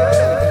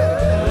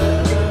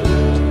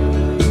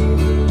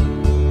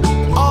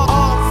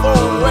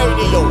 Hawthorne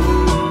Radio.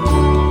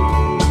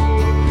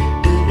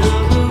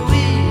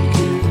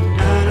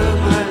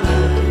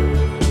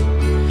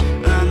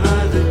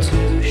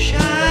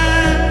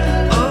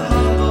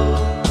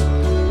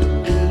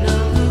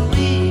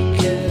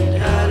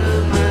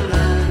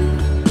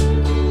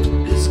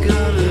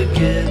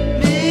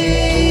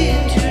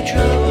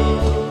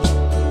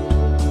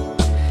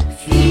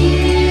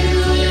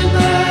 Feel your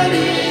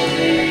body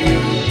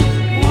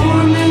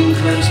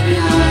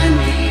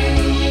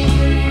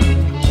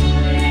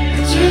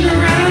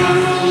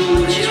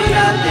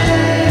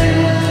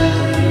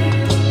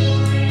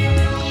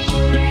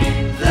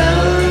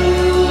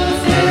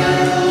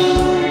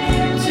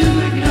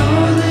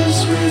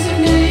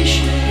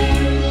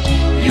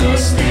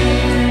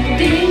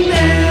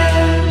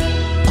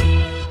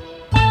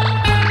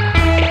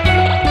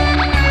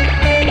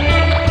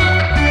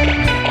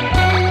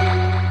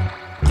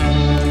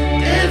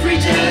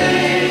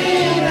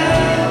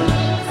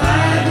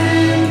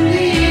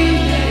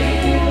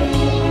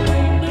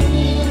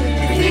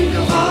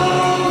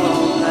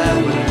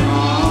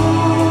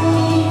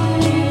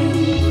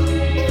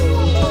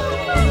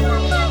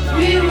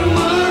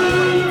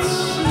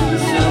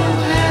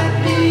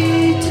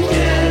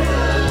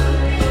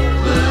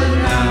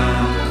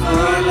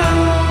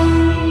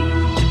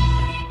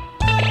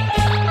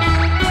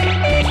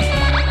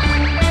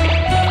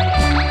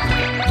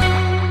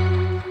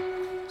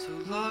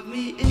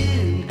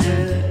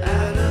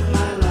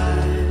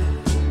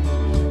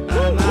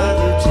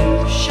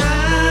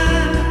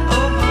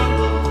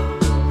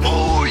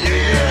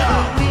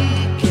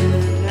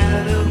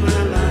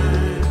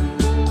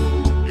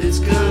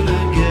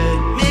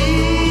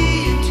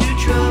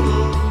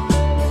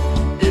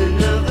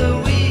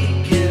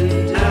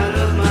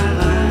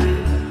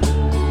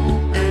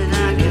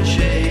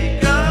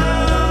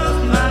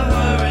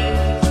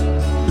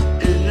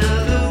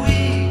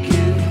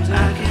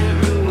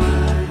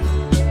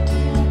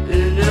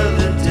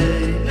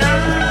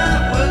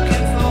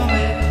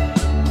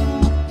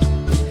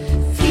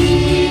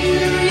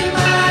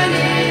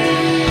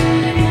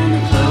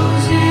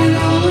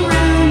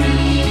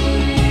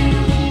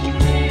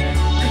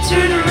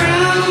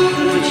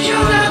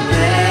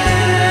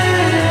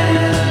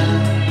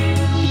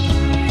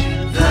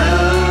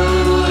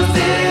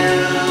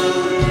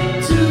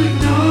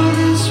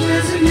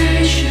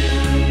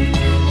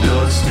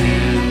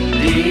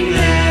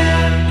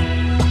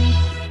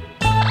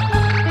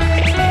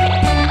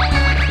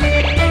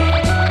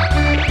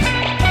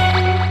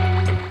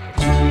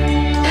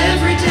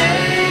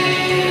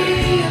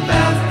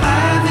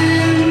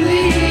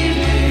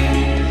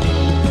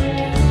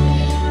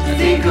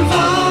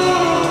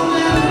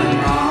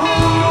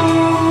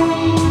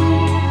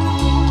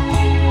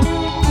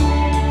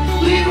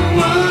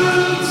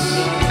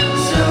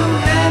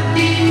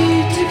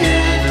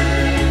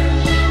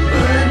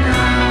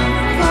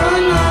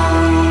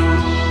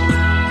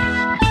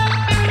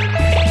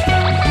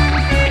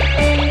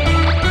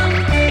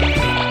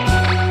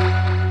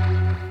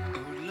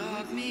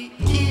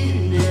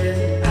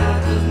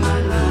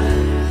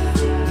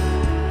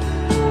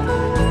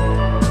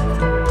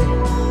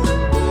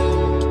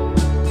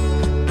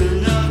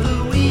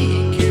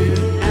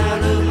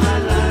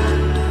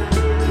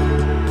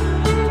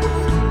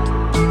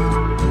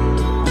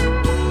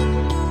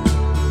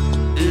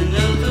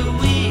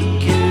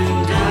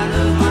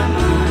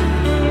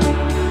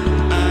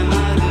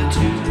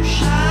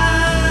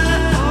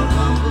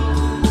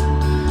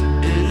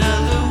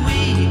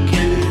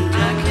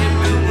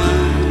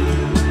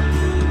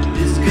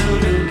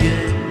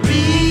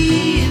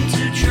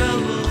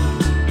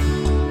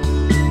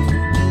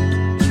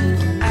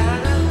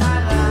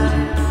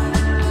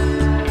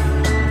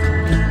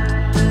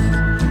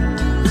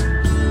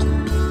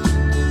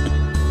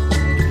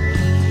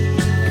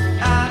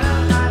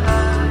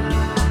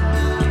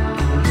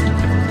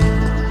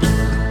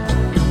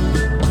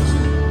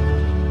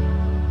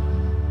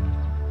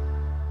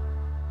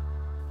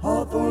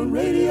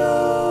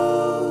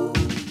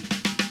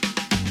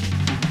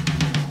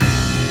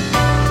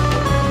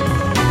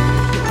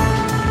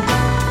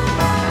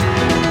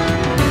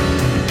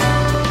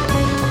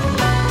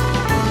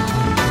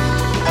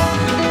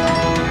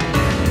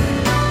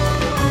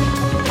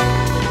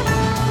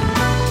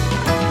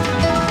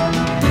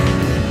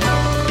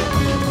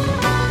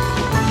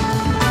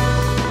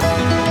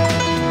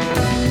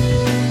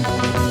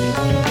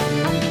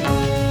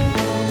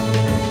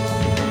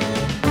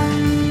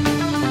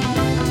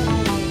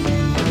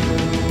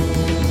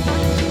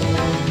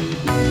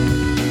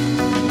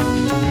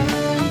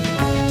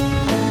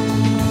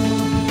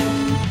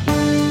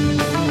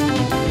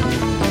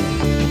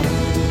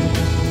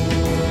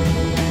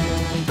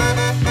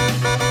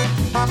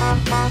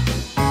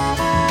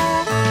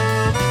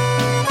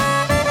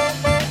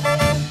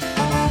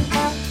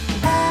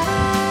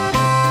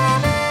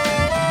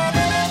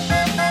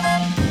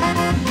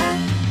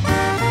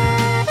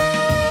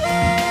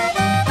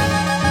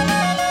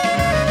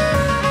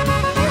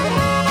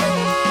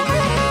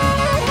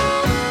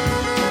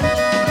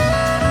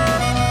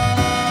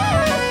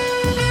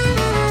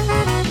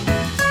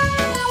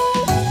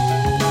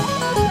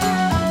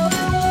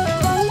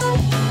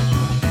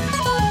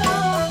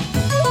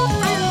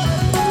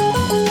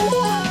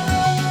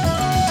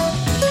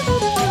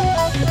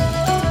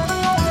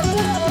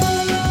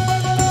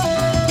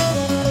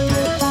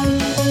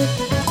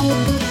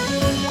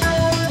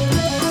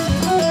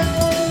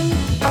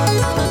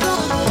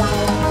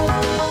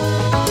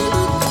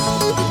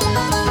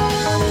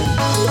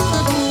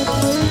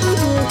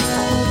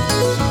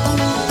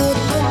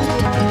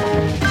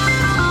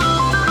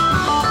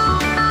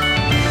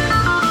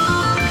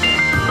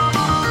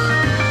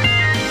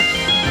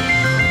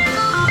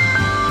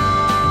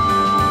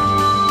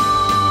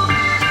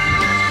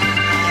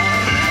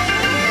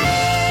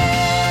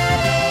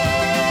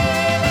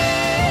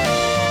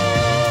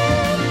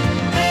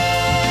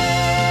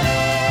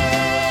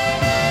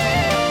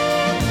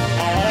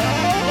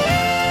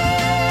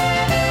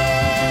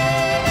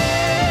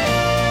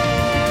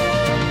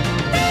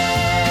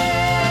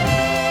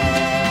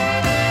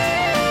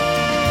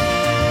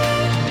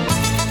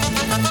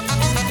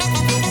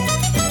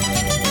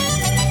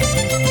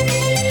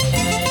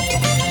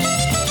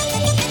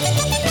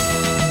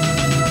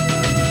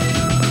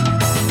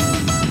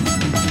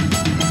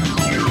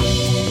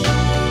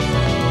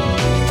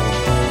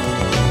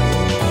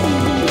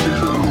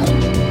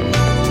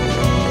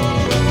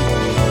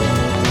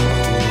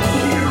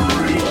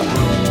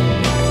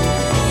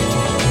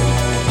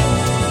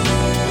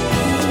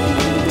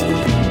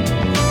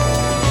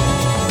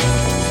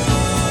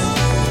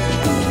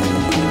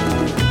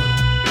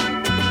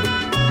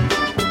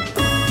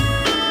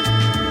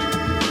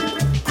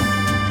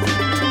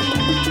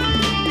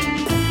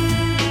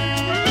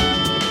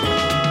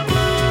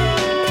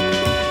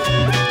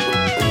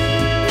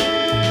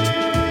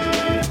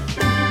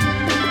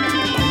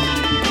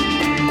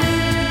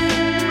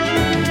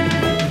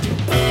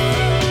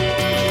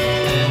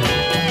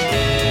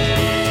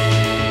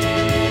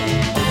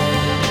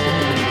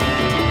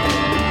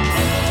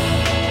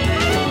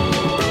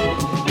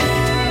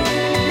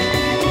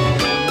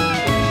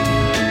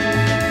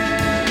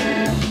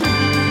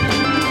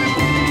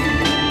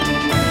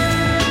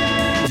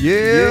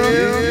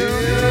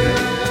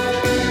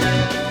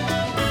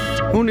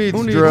Who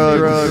needs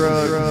drugs?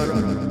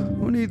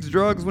 Who needs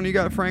drugs when you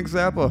got Frank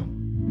Zappa?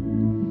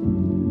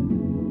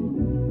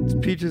 It's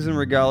Peaches and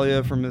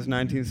Regalia from his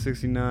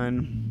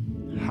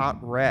 1969 Hot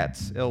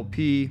Rats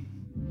LP.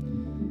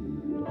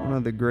 One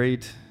of the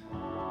great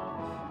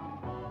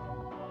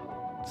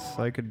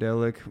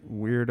psychedelic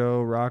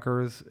weirdo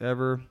rockers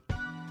ever.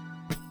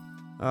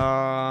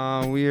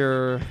 We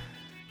are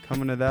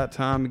coming to that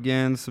time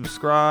again.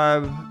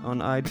 Subscribe on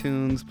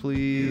iTunes,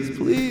 please.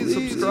 Please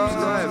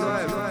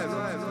subscribe.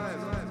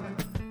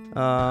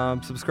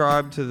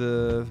 Subscribe to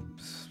the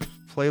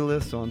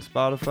playlist on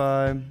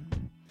Spotify.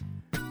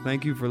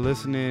 Thank you for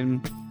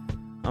listening.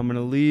 I'm going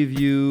to leave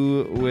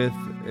you with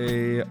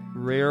a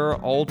rare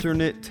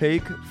alternate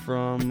take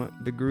from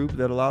the group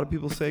that a lot of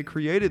people say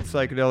created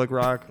psychedelic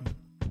rock.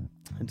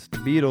 It's the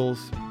Beatles.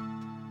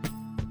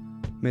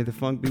 May the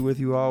funk be with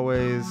you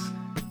always.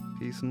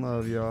 Peace and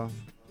love, y'all.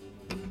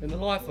 In the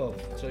life of.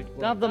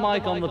 Have the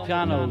mic on the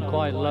piano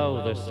quite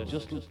low. There's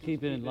just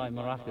keeping it like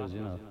maracas,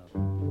 you know.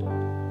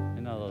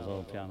 You know those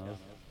old pianos.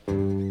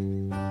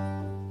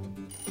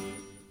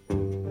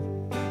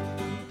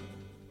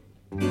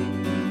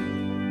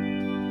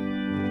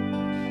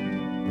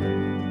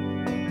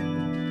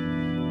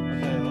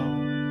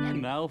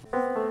 Now.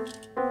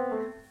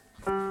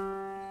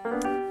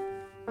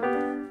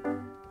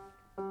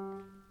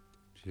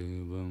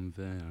 Sugar Bum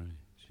Fairy,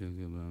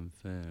 Sugar Bum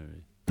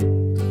Fairy.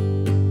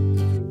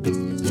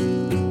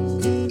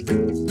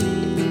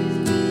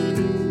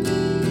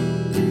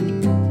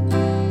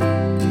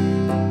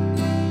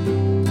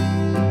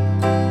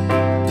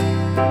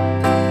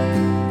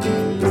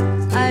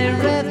 I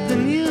read the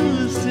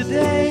news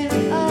today,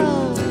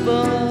 oh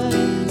boy,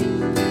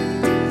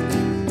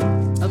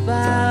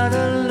 about a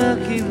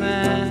lucky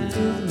man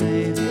who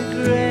made the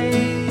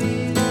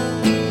grade.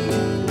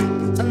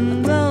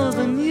 And though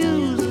the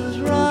news was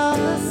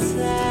rather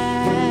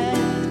sad,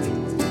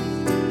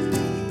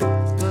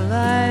 well,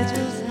 I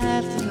just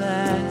had to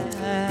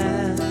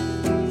laugh.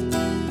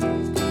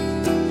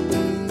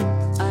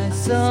 I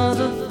saw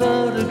the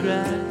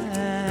photograph.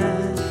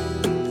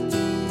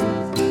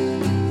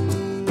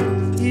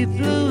 He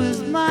blew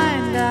his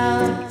mind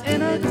out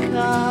in a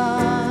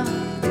car.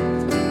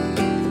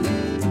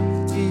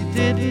 He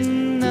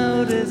didn't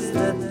notice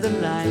that the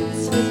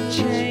lights had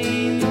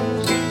changed.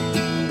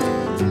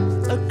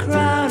 A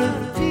crowd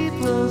of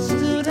people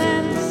stood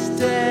and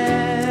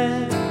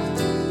stared.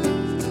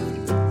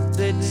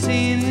 They'd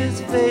seen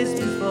his face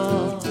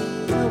before.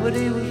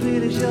 Nobody was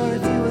really sure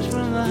if he